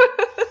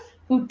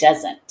 Who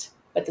doesn't?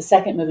 But the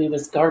second movie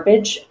was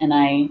garbage, and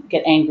I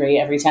get angry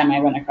every time I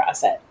run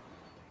across it.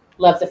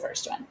 Love the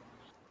first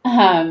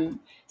one.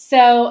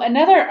 So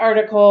another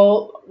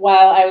article,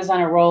 while I was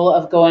on a roll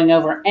of going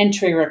over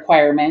entry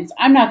requirements,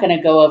 I'm not going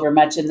to go over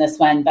much in this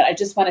one, but I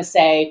just want to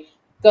say,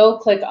 go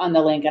click on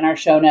the link in our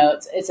show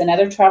notes. It's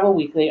another Travel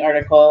Weekly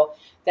article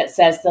that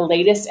says the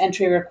latest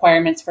entry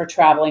requirements for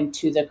traveling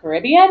to the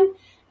Caribbean.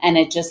 And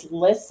it just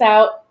lists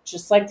out,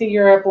 just like the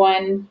Europe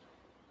one,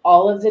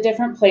 all of the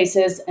different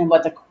places and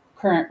what the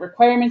current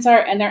requirements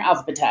are, and they're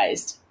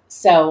alphabetized.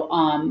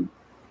 So,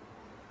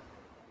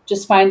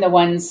 just find the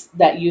ones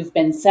that you've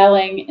been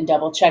selling and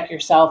double check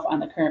yourself on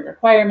the current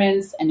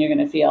requirements, and you're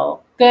going to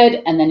feel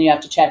good. And then you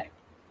have to check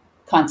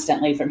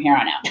constantly from here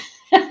on out.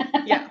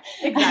 Yeah,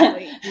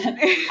 exactly.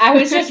 I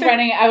was just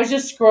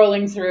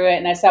scrolling through it,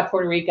 and I saw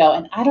Puerto Rico,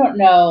 and I don't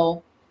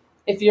know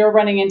if you're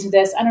running into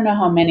this. I don't know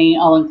how many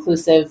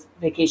all-inclusive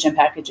vacation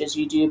packages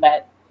you do,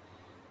 but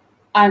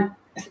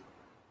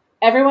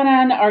everyone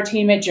on our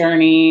team at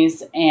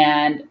Journeys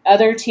and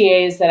other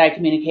TAs that I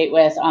communicate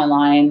with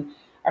online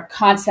are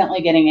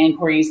constantly getting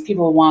inquiries.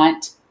 People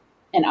want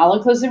an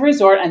all-inclusive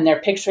resort, and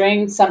they're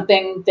picturing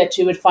something that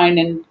you would find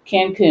in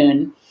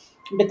Cancun,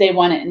 but they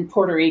want it in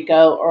Puerto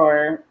Rico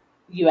or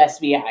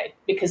USVI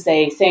because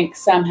they think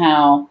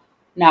somehow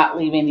not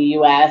leaving the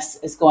U.S.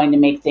 is going to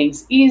make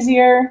things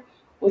easier,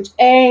 which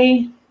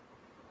A,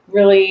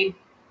 really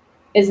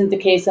isn't the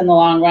case in the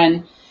long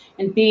run,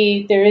 and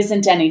B, there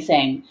isn't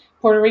anything.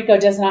 Puerto Rico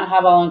does not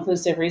have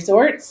all-inclusive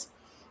resorts.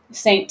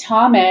 St.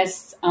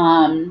 Thomas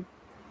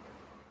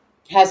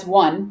has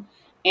one,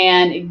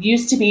 and it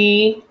used to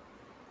be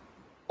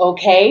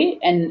okay,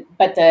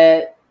 but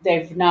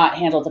they've not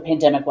handled the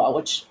pandemic well,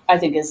 which I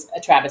think is a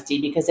travesty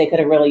because they could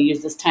have really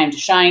used this time to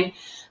shine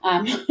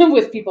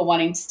with people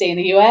wanting to stay in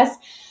the U.S.,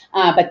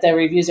 but the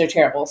reviews are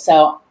terrible.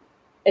 So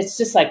it's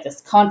just like this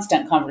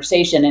constant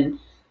conversation. And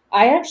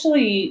I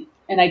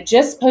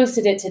just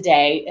posted it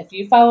today. If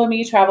you follow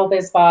me, Travel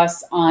Biz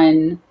Boss,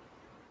 on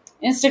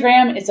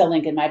Instagram, it's a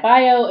link in my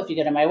bio. If you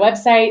go to my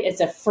website,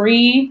 it's a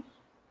free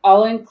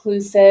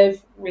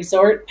all-inclusive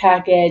resort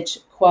package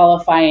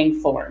qualifying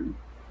form.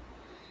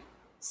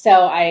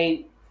 So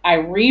I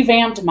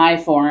revamped my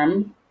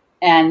form,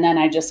 and then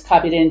I just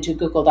copied it into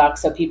Google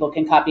Docs so people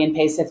can copy and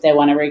paste if they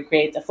want to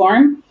recreate the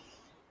form.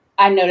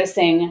 I'm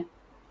noticing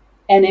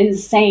an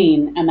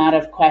insane amount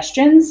of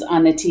questions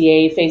on the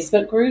TA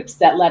Facebook groups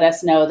that let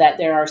us know that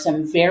there are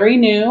some very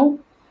new,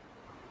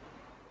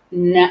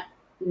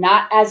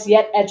 not as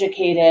yet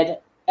educated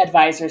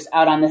advisors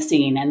out on the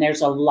scene, and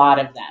there's a lot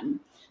of them.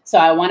 So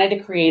I wanted to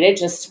create it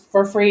just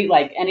for free,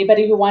 like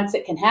anybody who wants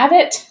it can have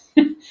it,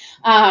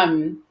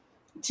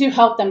 to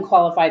help them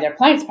qualify their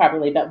clients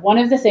properly. But one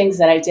of the things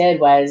that I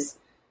did was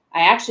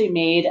I actually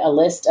made a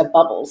list of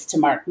bubbles to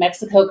mark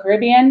Mexico,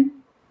 Caribbean,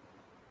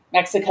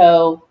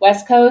 Mexico,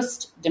 West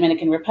Coast,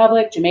 Dominican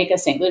Republic, Jamaica,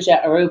 St.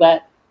 Lucia,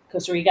 Aruba,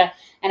 Costa Rica.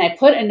 And I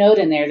put a note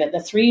in there that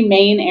the three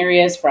main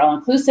areas for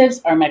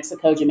all-inclusives are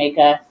Mexico,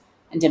 Jamaica,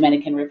 and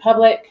Dominican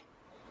Republic.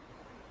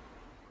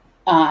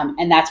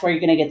 And that's where you're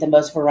going to get the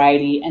most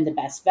variety and the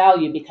best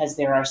value because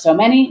there are so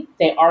many.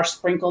 They are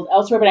sprinkled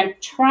elsewhere, but I'm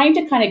trying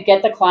to kind of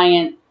get the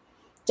client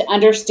to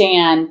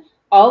understand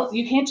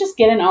you can't just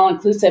get an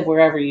all-inclusive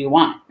wherever you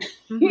want.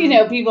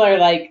 Mm-hmm. People are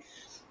like,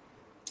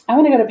 I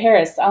want to go to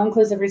Paris,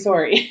 all-inclusive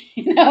resort,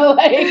 but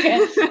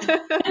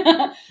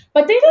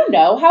they don't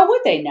know. How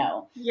would they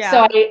know? Yeah.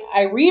 So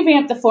I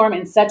revamped the form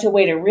in such a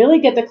way to really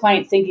get the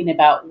client thinking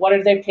about what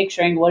are they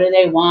picturing? What do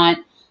they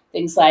want?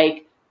 Things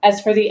like, as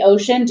for the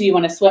ocean, do you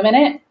want to swim in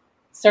it,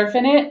 surf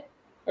in it,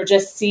 or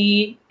just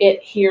see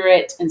it, hear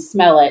it, and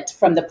smell it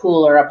from the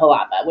pool or a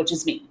palapa, which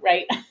is me,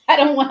 right? I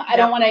don't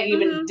want to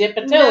even dip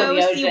a toe in the ocean.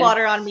 No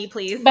seawater on me,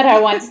 please. But I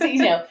want to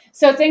see,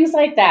 So things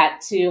like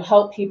that to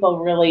help people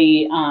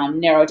really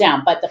narrow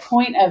down. But the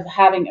point of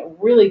having a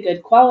really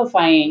good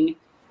qualifying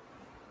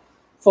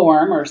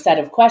form or set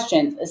of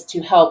questions is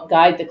to help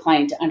guide the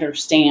client to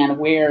understand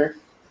where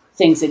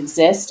things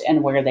exist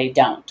and where they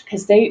don't.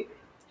 Because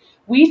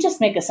we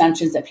just make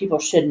assumptions that people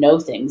should know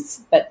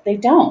things, but they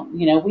don't.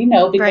 We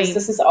know because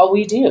this is all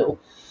we do.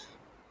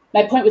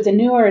 My point with the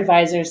newer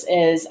advisors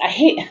is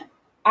I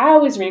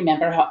always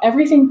remember how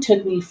everything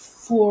took me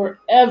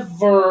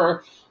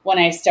forever when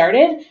I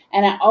started.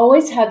 And I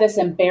always had this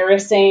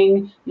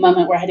embarrassing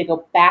moment where I had to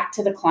go back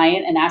to the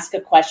client and ask a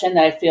question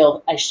that I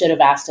feel I should have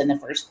asked in the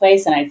first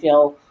place. And I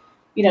feel,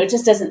 it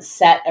just doesn't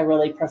set a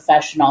really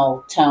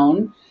professional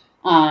tone.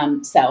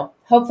 So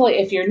hopefully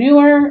if you're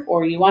newer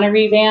or you want to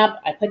revamp,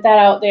 I put that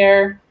out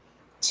there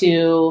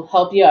to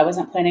help you. I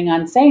wasn't planning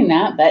on saying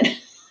that, but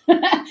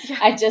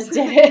I just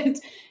did it.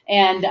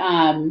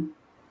 And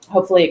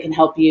hopefully it can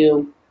help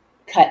you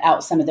cut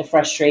out some of the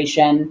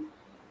frustration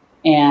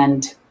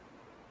and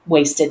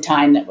wasted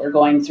time that we're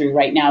going through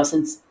right now,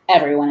 since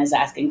everyone is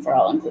asking for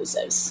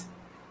all-inclusives.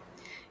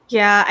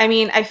 Yeah, I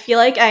mean, I feel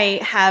like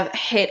I have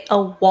hit a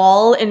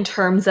wall in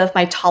terms of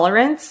my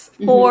tolerance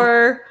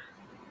for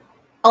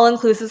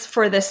all-inclusives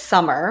for this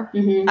summer.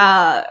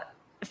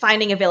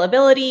 Finding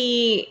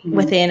availability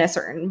within a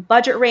certain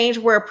budget range,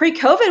 where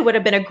pre-COVID would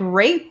have been a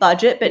great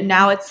budget, but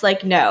now it's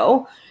like,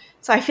 no.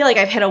 So I feel like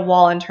I've hit a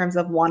wall in terms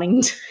of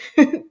wanting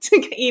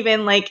to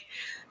even like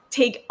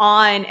take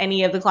on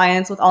any of the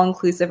clients with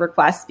all-inclusive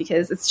requests,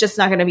 because it's just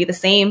not going to be the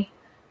same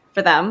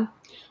for them.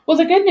 Well,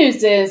 the good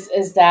news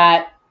is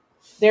that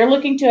they're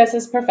looking to us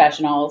as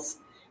professionals,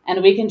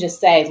 and we can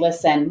just say,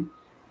 listen,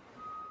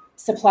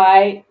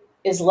 supply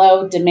is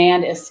low,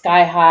 demand is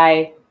sky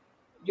high.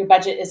 Your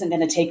budget isn't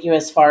going to take you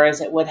as far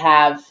as it would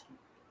have.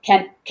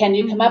 Can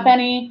you come up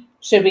any?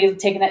 Should we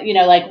take that?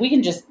 We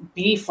can just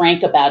be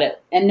frank about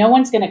it, and no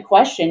one's going to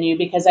question you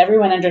because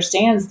everyone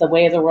understands the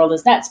way of the world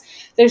is nuts.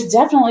 There's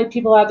definitely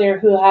people out there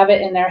who have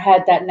it in their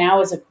head that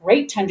now is a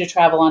great time to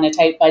travel on a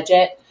tight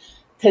budget,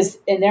 because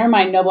in their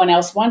mind, no one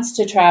else wants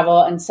to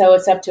travel. And so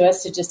it's up to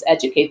us to just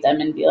educate them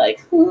and be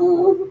like,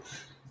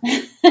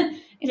 it's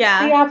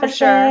the opposite. For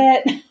sure.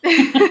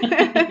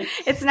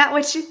 It's not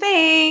what you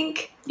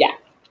think. Yeah.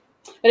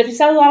 But if you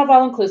sell a lot of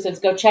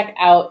all-inclusives, go check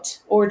out,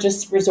 or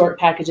just resort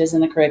packages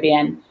in the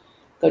Caribbean,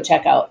 go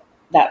check out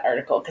that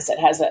article, because it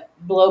has a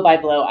blow by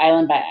blow,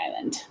 island by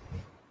island.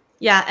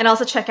 Yeah, and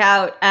also check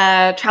out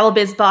Travel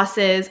Biz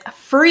Boss's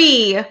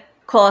free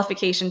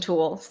qualification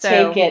tool.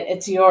 So take it.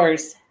 It's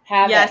yours.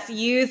 Yes,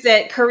 use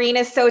it.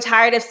 Karina's so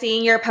tired of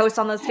seeing your posts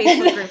on those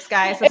Facebook groups,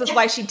 guys. This is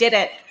why she did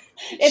it.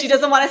 She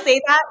doesn't want to say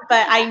that,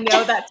 but I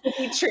know that to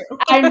be true.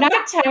 I'm not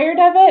tired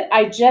of it.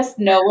 I just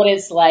know what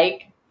it's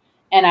like.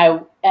 And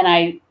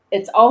I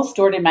it's all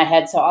stored in my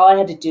head. So all I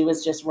had to do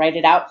was just write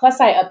it out. Plus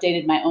I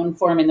updated my own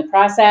form in the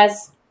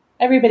process.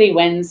 Everybody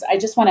wins. I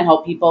just want to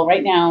help people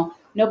right now.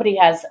 Nobody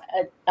has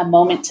a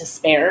moment to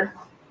spare.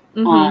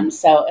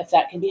 So if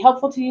that can be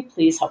helpful to you,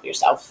 please help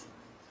yourself.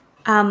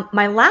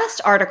 My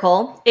last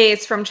article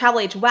is from Travel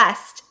Age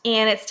West,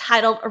 and it's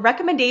titled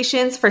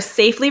Recommendations for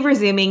Safely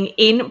Resuming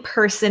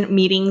In-Person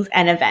Meetings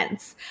and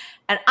Events.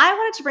 And I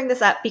wanted to bring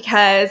this up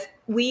because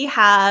we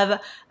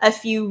have a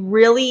few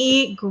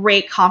really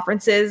great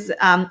conferences,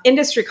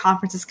 industry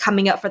conferences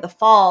coming up for the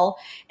fall.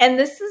 And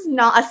this is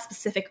not a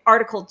specific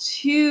article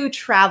to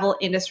travel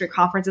industry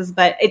conferences,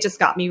 but it just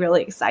got me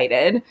really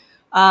excited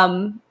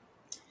in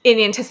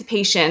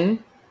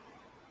anticipation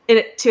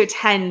to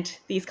attend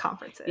these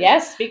conferences.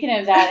 Yes, speaking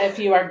of that, if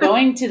you are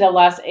going to the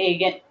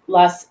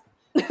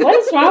what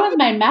is wrong with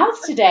my mouth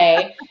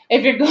today?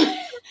 If you're going,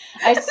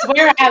 I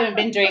swear I haven't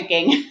been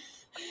drinking.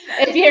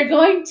 If you're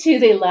going to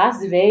the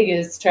Las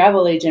Vegas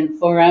Travel Agent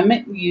Forum,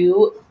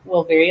 you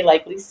will very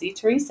likely see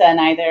Teresa and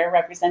I there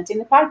representing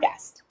the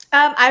podcast.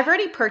 I've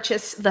already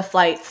purchased the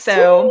flight,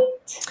 so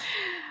sweet.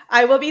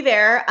 I will be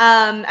there.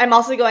 I'm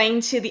also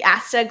going to the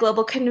ASTA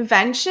Global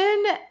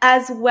Convention,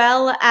 as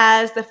well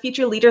as the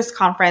Future Leaders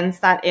Conference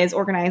that is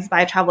organized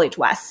by Travel Age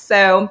West.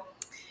 So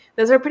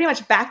those are pretty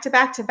much back to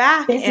back to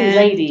back. Busy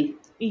lady.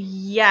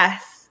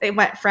 Yes. It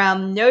went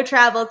from no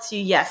travel to,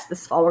 yes,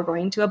 this fall we're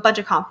going to a bunch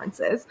of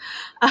conferences.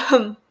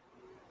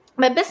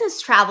 My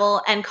business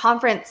travel and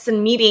conference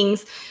and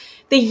meetings,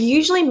 they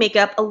usually make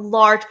up a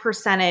large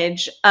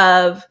percentage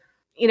of,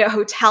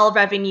 hotel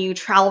revenue,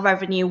 travel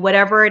revenue,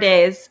 whatever it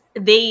is.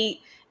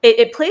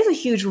 It plays a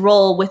huge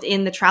role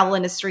within the travel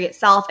industry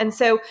itself. And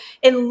so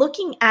in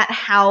looking at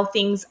how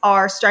things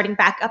are starting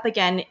back up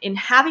again in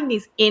having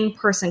these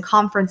in-person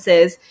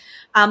conferences,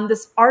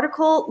 this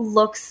article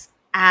looks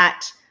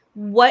at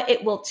what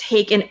it will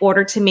take in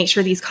order to make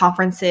sure these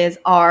conferences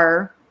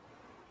are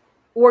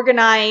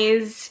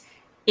organized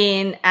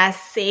in as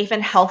safe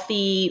and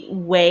healthy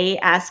way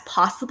as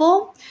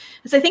possible.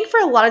 Because I think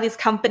for a lot of these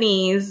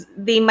companies,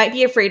 they might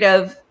be afraid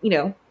of,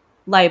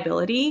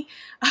 liability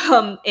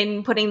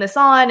in putting this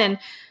on and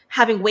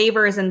having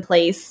waivers in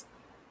place.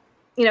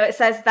 It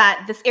says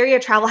that this area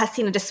of travel has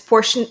seen a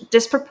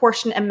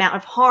disproportionate amount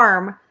of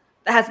harm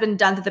that has been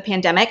done through the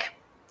pandemic.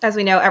 As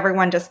we know,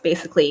 everyone just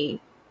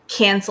basically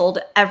canceled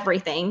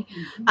everything.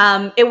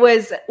 It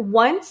was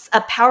once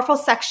a powerful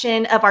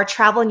section of our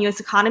travel and U.S.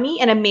 economy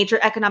and a major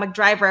economic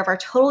driver of our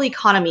total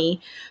economy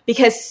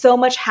because so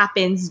much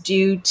happens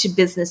due to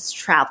business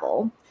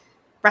travel.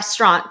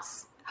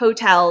 Restaurants,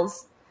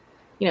 hotels,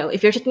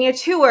 if you're taking a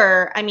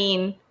tour, I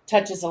mean,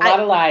 touches a lot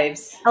of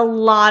lives. A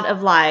lot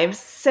of lives.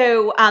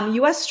 So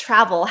U.S.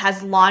 Travel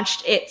has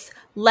launched its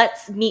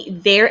Let's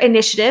Meet There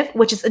initiative,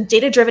 which is a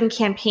data-driven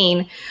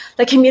campaign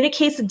that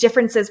communicates the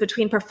differences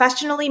between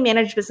professionally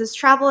managed business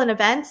travel and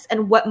events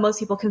and what most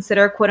people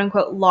consider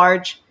quote-unquote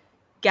large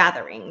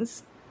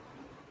gatherings.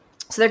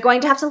 So they're going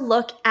to have to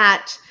look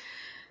at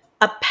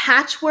a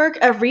patchwork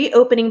of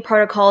reopening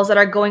protocols that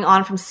are going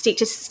on from state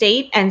to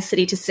state and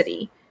city to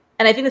city.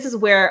 And I think this is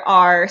where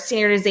our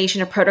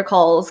standardization of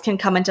protocols can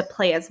come into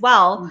play as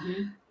well.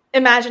 Mm-hmm.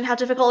 Imagine how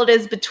difficult it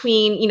is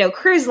between,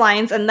 cruise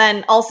lines and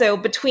then also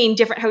between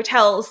different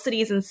hotels,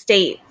 cities, and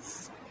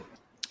states.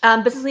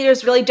 Business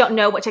leaders really don't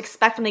know what to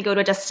expect when they go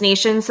to a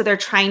destination, so they're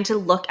trying to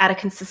look at a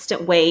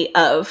consistent way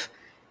of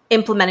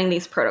implementing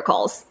these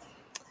protocols.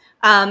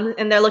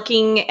 And they're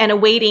looking and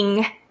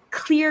awaiting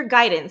clear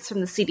guidance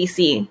from the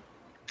CDC.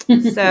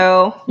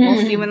 So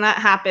we'll see when that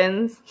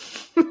happens.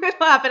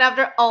 It'll happen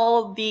after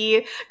all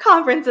the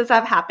conferences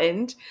have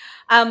happened.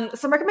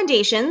 Some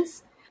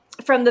recommendations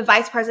from the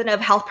Vice President of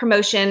Health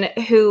Promotion,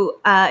 who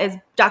is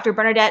Dr.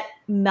 Bernadette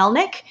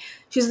Melnick.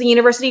 She's the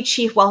University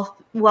Chief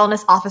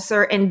Wellness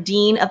Officer and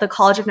Dean of the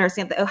College of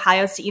Nursing at the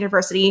Ohio State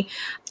University.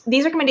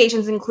 These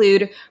recommendations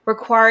include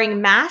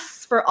requiring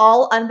masks for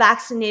all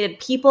unvaccinated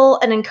people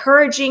and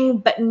encouraging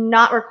but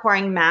not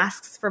requiring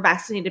masks for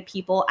vaccinated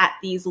people at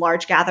these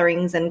large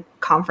gatherings and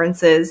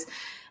conferences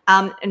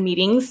and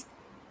meetings.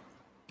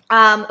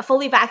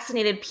 Fully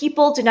vaccinated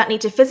people do not need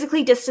to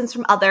physically distance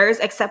from others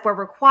except where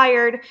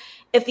required.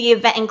 If the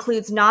event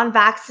includes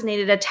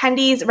non-vaccinated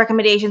attendees,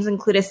 recommendations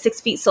include a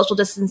 6 feet social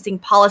distancing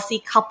policy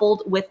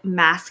coupled with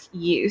mask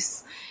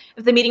use.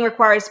 If the meeting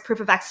requires proof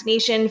of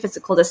vaccination,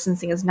 physical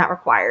distancing is not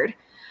required.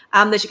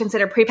 They should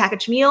consider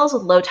prepackaged meals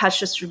with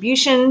low-touch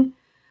distribution,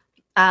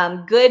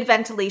 good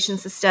ventilation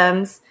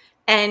systems,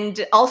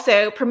 and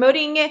also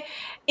promoting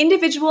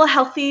individual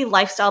healthy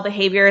lifestyle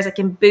behaviors that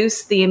can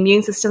boost the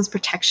immune system's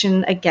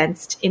protection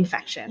against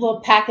infection. A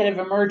little packet of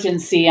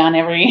emergency on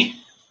every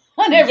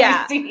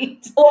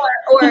seat.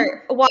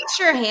 Or wash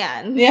your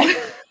hands. Yeah.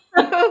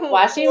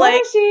 Washy.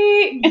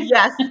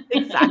 Yes,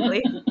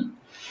 exactly.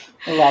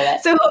 I love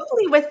it. So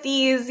hopefully with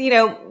these,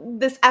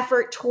 this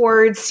effort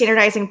towards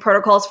standardizing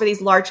protocols for these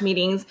large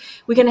meetings,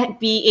 we can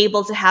be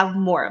able to have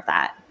more of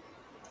that.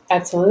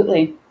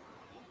 Absolutely.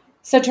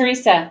 So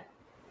Teresa,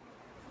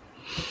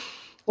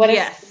 what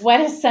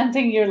is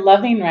something you're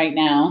loving right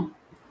now?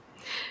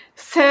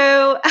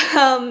 So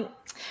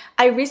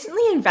I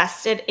recently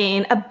invested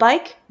in a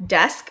bike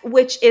desk,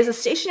 which is a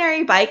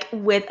stationary bike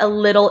with a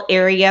little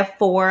area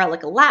for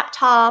like a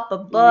laptop, a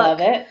book.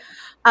 Love it.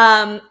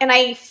 And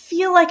I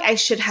feel like I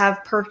should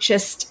have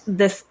purchased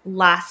this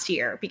last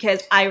year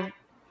because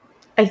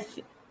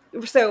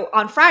so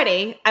on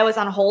Friday, I was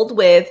on hold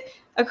with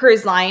a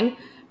cruise line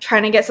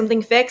trying to get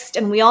something fixed.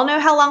 And we all know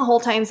how long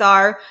hold times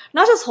are,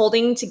 not just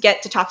holding to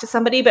get to talk to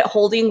somebody, but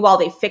holding while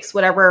they fix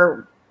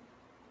whatever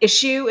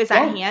issue is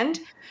at hand.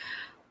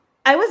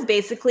 I was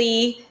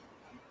basically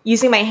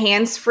using my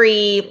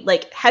hands-free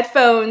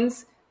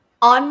headphones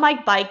on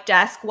my bike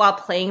desk while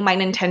playing my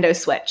Nintendo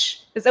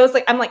Switch.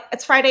 Because I'm like,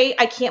 it's Friday.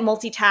 I can't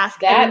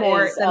multitask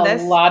anymore than this. That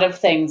is a lot of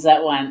things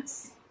at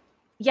once.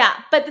 Yeah.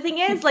 But the thing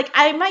is,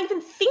 I'm not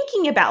even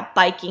thinking about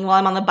biking while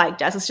I'm on the bike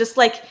desk. It's just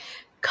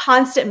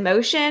constant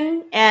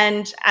motion,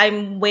 and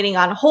I'm waiting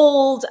on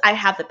hold. I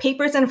have the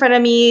papers in front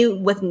of me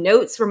with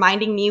notes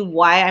reminding me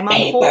why I'm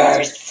on hold.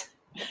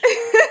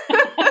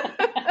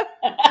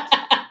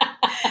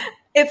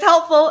 It's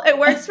helpful. It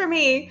works for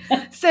me.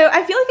 So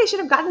I feel like I should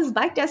have gotten this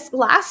bike desk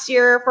last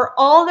year for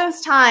all those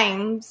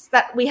times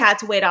that we had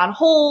to wait on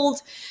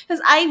hold,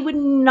 because I would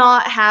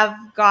not have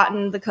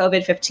gotten the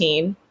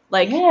COVID-15.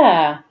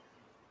 Yeah.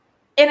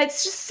 And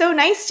it's just so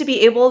nice to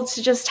be able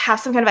to just have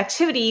some kind of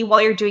activity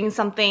while you're doing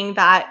something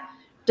that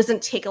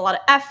doesn't take a lot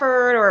of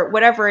effort or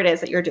whatever it is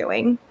that you're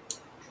doing.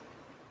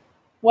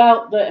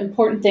 Well, the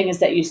important thing is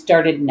that you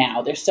started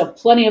now. There's still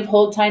plenty of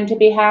hold time to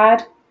be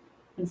had,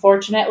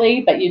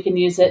 unfortunately, but you can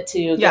use it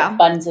to get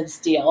buns of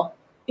steel.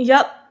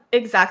 Yep,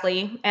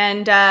 exactly.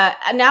 And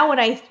now when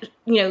I,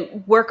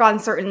 work on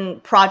certain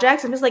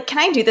projects, I'm just like, can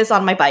I do this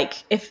on my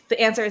bike? If the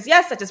answer is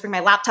yes, I just bring my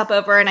laptop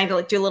over and I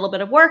do a little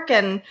bit of work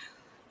and,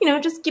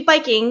 just keep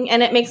biking.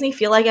 And it makes me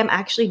feel like I'm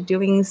actually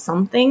doing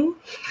something.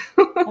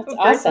 That's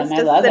awesome.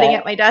 I love sitting it.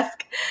 at my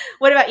desk.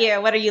 What about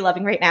you? What are you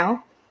loving right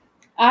now?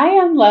 I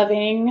am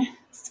loving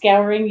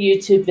scouring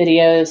YouTube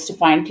videos to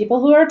find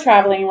people who are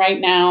traveling right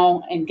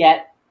now and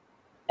get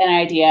an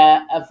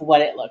idea of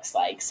what it looks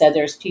like. So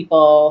there's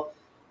people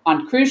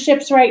on cruise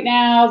ships right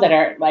now that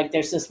are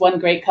there's this one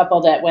great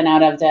couple that went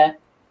out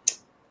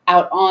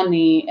on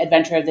the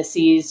Adventure of the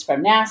Seas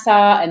from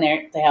NASA, and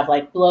they have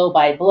blow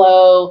by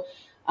blow.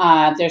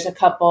 There's a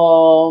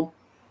couple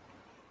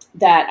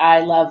that I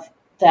love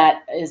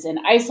that is in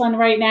Iceland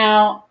right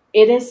now.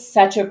 It is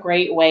such a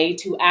great way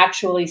to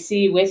actually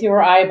see with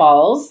your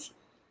eyeballs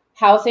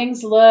how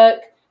things look,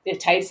 the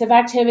types of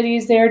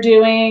activities they're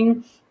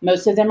doing.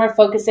 Most of them are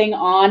focusing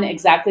on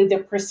exactly the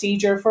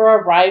procedure for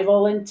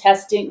arrival and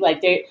testing.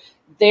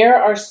 there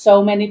are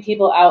so many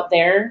people out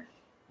there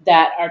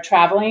that are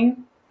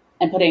traveling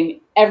and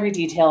putting every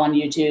detail on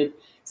YouTube.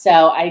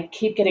 So I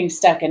keep getting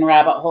stuck in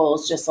rabbit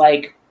holes, just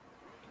like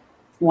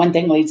one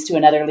thing leads to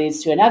another,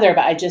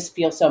 but I just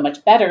feel so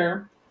much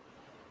better.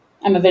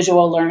 I'm a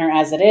visual learner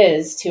as it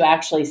is, to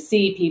actually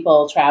see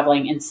people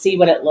traveling and see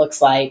what it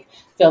looks like,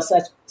 feel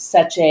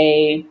such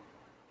a,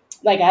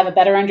 like I have a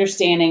better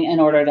understanding in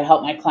order to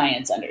help my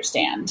clients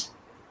understand.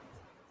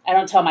 I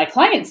don't tell my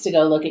clients to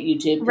go look at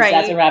YouTube because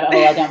that's a rabbit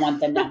hole I don't want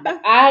them down.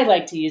 But I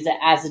like to use it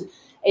as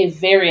a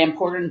very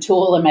important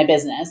tool in my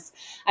business.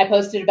 I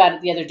posted about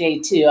it the other day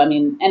too. I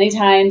mean,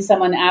 anytime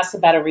someone asks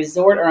about a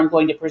resort or I'm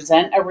going to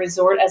present a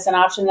resort as an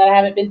option that I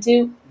haven't been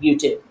to,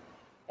 YouTube.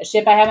 A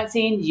ship I haven't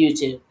seen,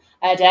 YouTube.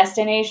 A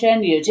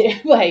destination,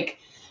 YouTube. Like,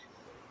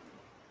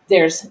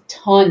 there's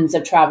tons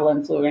of travel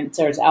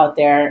influencers out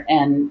there,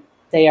 and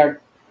they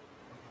are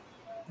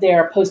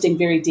posting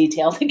very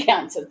detailed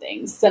accounts of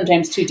things,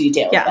 sometimes too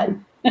detailed. Yeah.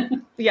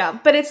 Yeah,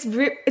 but it's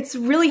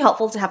really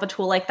helpful to have a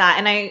tool like that,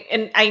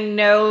 and I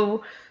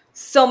know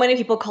so many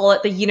people call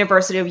it the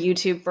University of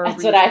YouTube for a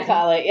reason. That's what I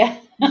call it. Yeah.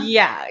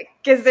 Yeah,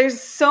 because there's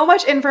so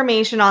much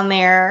information on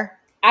there.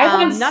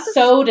 I once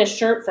sewed a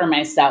shirt for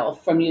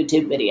myself from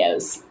YouTube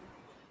videos.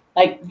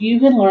 Like, you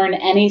can learn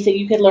anything.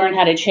 You could learn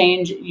how to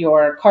change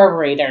your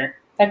carburetor.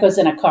 That goes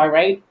in a car,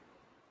 right?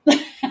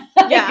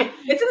 Yeah,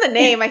 it's in the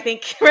name, I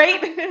think,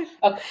 right?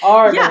 A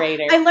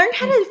carburetor. Yeah, I learned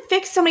how to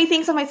fix so many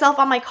things on myself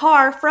on my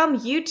car from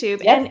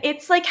YouTube. Yep. And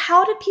it's like,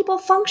 how did people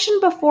function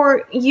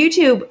before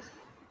YouTube?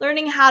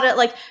 Learning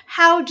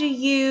how do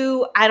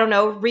you, I don't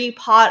know,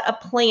 repot a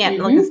plant,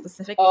 like a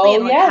specific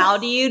plant. Like, how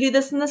do you do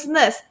this and this and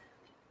this?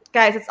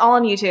 Guys, it's all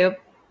on YouTube.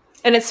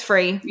 And it's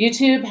free.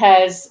 YouTube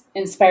has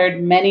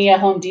inspired many a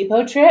Home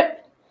Depot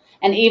trip.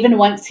 And even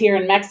once here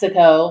in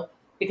Mexico,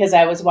 because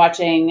I was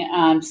watching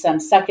some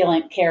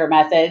succulent care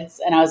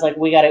methods, and I was like,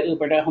 we got to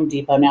Uber to Home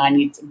Depot now. I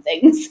need some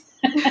things.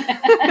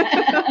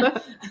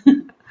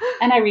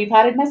 And I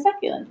repotted my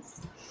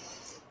succulents.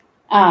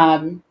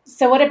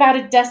 So what about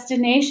a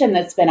destination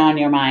that's been on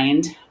your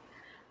mind?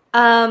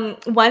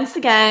 Once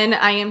again,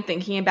 I am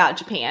thinking about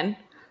Japan.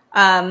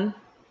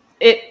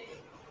 It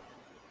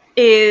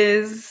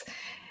is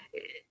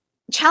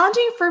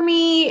challenging for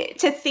me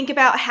to think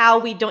about how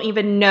we don't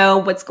even know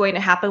what's going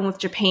to happen with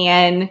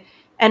Japan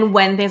and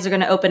when things are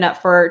going to open up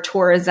for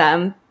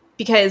tourism,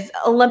 because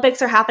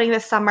Olympics are happening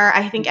this summer.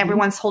 I think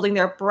everyone's holding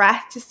their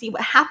breath to see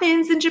what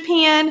happens in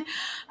Japan.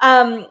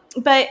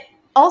 But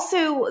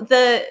also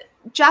the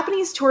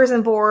Japanese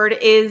Tourism Board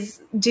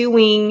is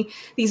doing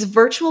these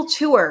virtual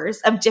tours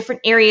of different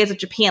areas of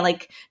Japan,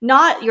 like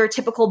not your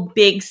typical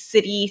big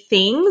city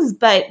things,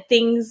 but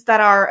things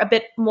that are a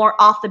bit more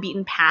off the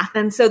beaten path.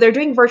 And so they're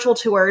doing virtual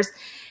tours,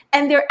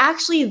 and they're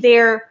actually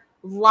there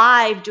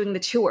live doing the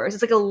tours.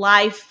 It's like a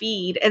live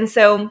feed. And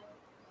so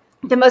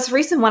the most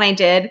recent one I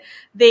did,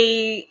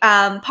 they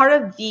part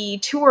of the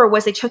tour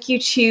was they took you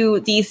to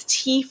these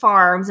tea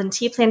farms and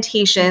tea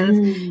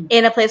plantations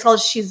in a place called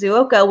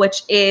Shizuoka,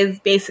 which is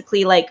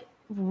basically like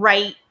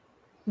right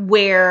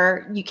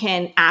where you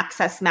can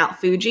access Mount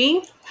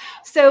Fuji.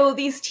 So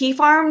these tea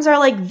farms are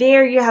like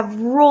there. You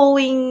have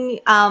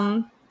rolling,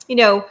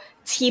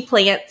 tea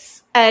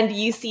plants, and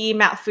you see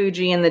Mount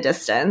Fuji in the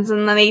distance.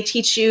 And then they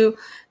teach you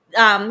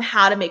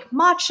how to make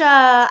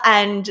matcha.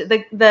 And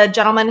the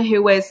gentleman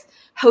who was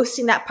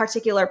hosting that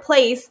particular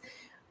place,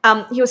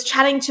 he was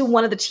chatting to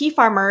one of the tea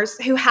farmers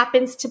who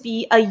happens to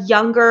be a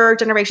younger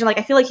generation. Like,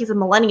 I feel like he's a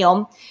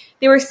millennial.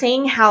 They were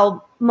saying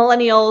how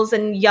millennials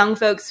and young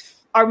folks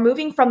are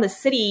moving from the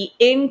city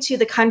into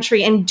the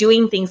country and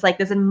doing things like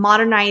this and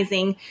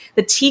modernizing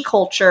the tea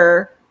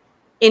culture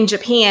in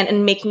Japan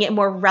and making it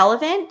more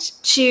relevant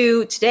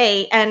to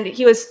today. And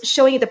he was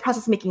showing you the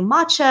process of making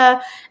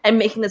matcha and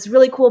making this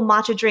really cool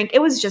matcha drink. It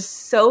was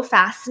just so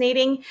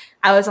fascinating.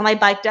 I was on my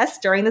bike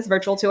desk during this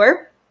virtual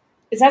tour.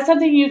 Is that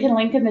something you can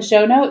link in the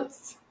show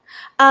notes?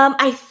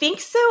 I think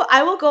so.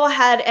 I will go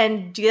ahead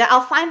and do that.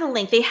 I'll find the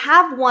link. They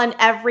have one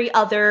every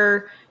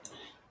other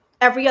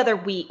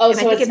week. Oh,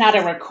 so it's not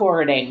a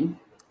recording.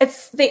 I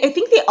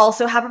think they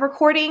also have a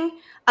recording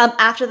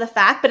after the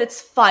fact, but it's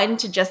fun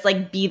to just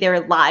like be there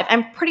live.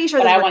 I'm pretty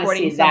sure there's a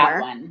recording somewhere.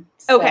 That one.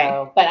 So,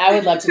 okay. But I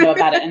would love to know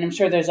about it, and I'm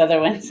sure there's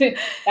other ones.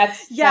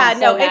 That's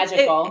so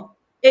magical.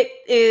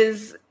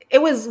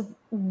 It was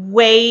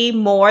way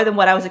more than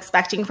what I was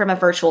expecting from a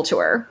virtual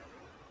tour.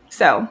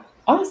 So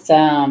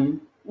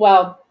awesome.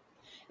 Well,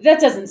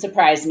 that doesn't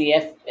surprise me.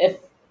 If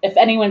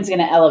anyone's going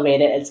to elevate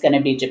it, it's going to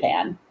be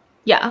Japan.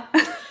 Yeah.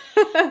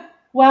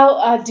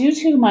 Well, due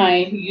to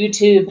my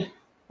YouTube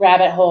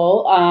rabbit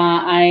hole,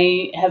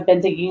 I have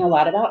been thinking a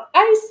lot about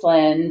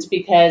Iceland,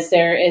 because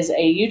there is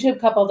a YouTube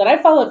couple that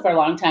I followed for a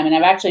long time, and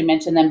I've actually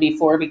mentioned them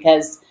before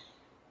because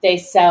they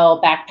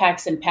sell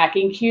backpacks and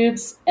packing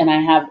cubes, and I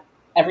have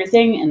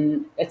everything,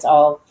 and it's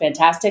all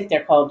fantastic.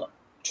 They're called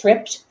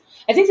Tripped.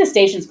 I think the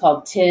station's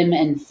called Tim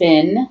and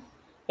Finn,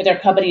 but their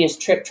company is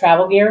Trip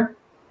Travel Gear,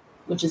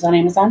 which is on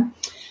Amazon.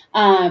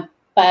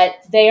 But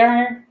they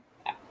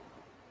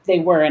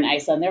were in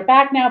Iceland. They're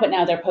back now, but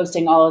now they're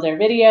posting all of their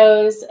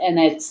videos, and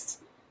it's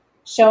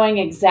showing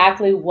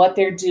exactly what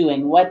they're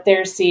doing, what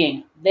they're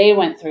seeing. They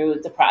went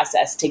through the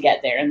process to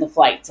get there and the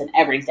flights and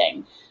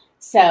everything.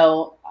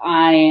 So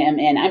I am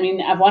in. I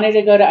mean, I've wanted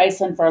to go to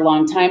Iceland for a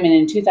long time. And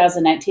in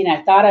 2019,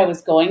 I thought I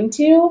was going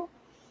to,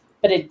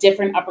 but a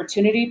different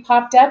opportunity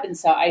popped up. And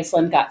so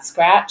Iceland got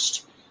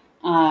scratched.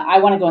 I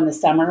want to go in the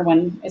summer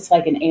when it's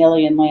like an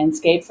alien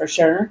landscape for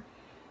sure.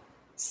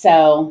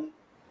 So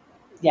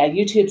yeah,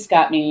 YouTube's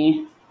got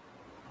me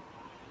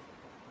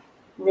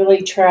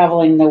really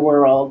traveling the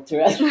world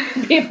through other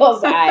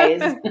people's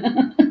eyes.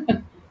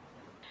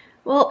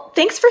 Well,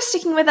 thanks for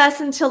sticking with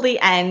us until the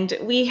end.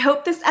 We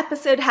hope this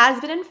episode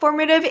has been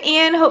informative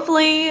and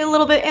hopefully a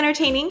little bit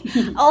entertaining.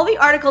 All the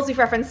articles we've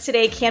referenced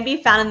today can be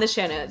found in the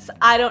show notes.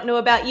 I don't know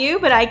about you,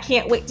 but I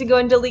can't wait to go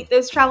and delete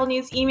those travel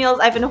news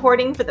emails I've been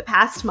hoarding for the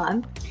past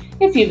month.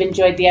 If you've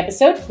enjoyed the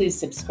episode, please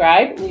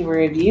subscribe, leave a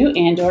review,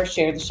 and or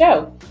share the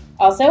show.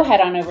 Also, head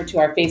on over to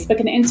our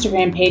Facebook and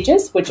Instagram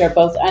pages, which are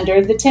both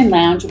under The Tin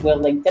Lounge. We'll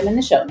link them in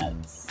the show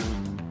notes.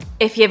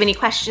 If you have any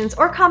questions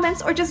or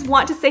comments or just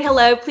want to say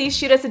hello, please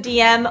shoot us a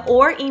DM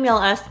or email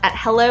us at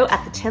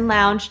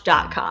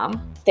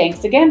hello@thetinlounge.com.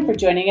 Thanks again for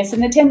joining us in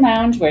the Tin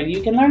Lounge, where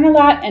you can learn a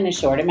lot in a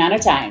short amount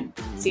of time.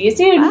 See you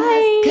soon.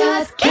 Bye.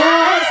 Cause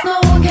no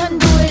one can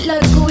do it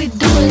like we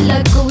do it,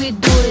 like we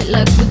do it,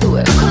 like we do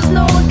it. Cause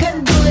no one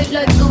can do it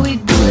like we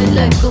do it,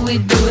 like we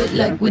do it,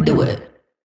 like we do it.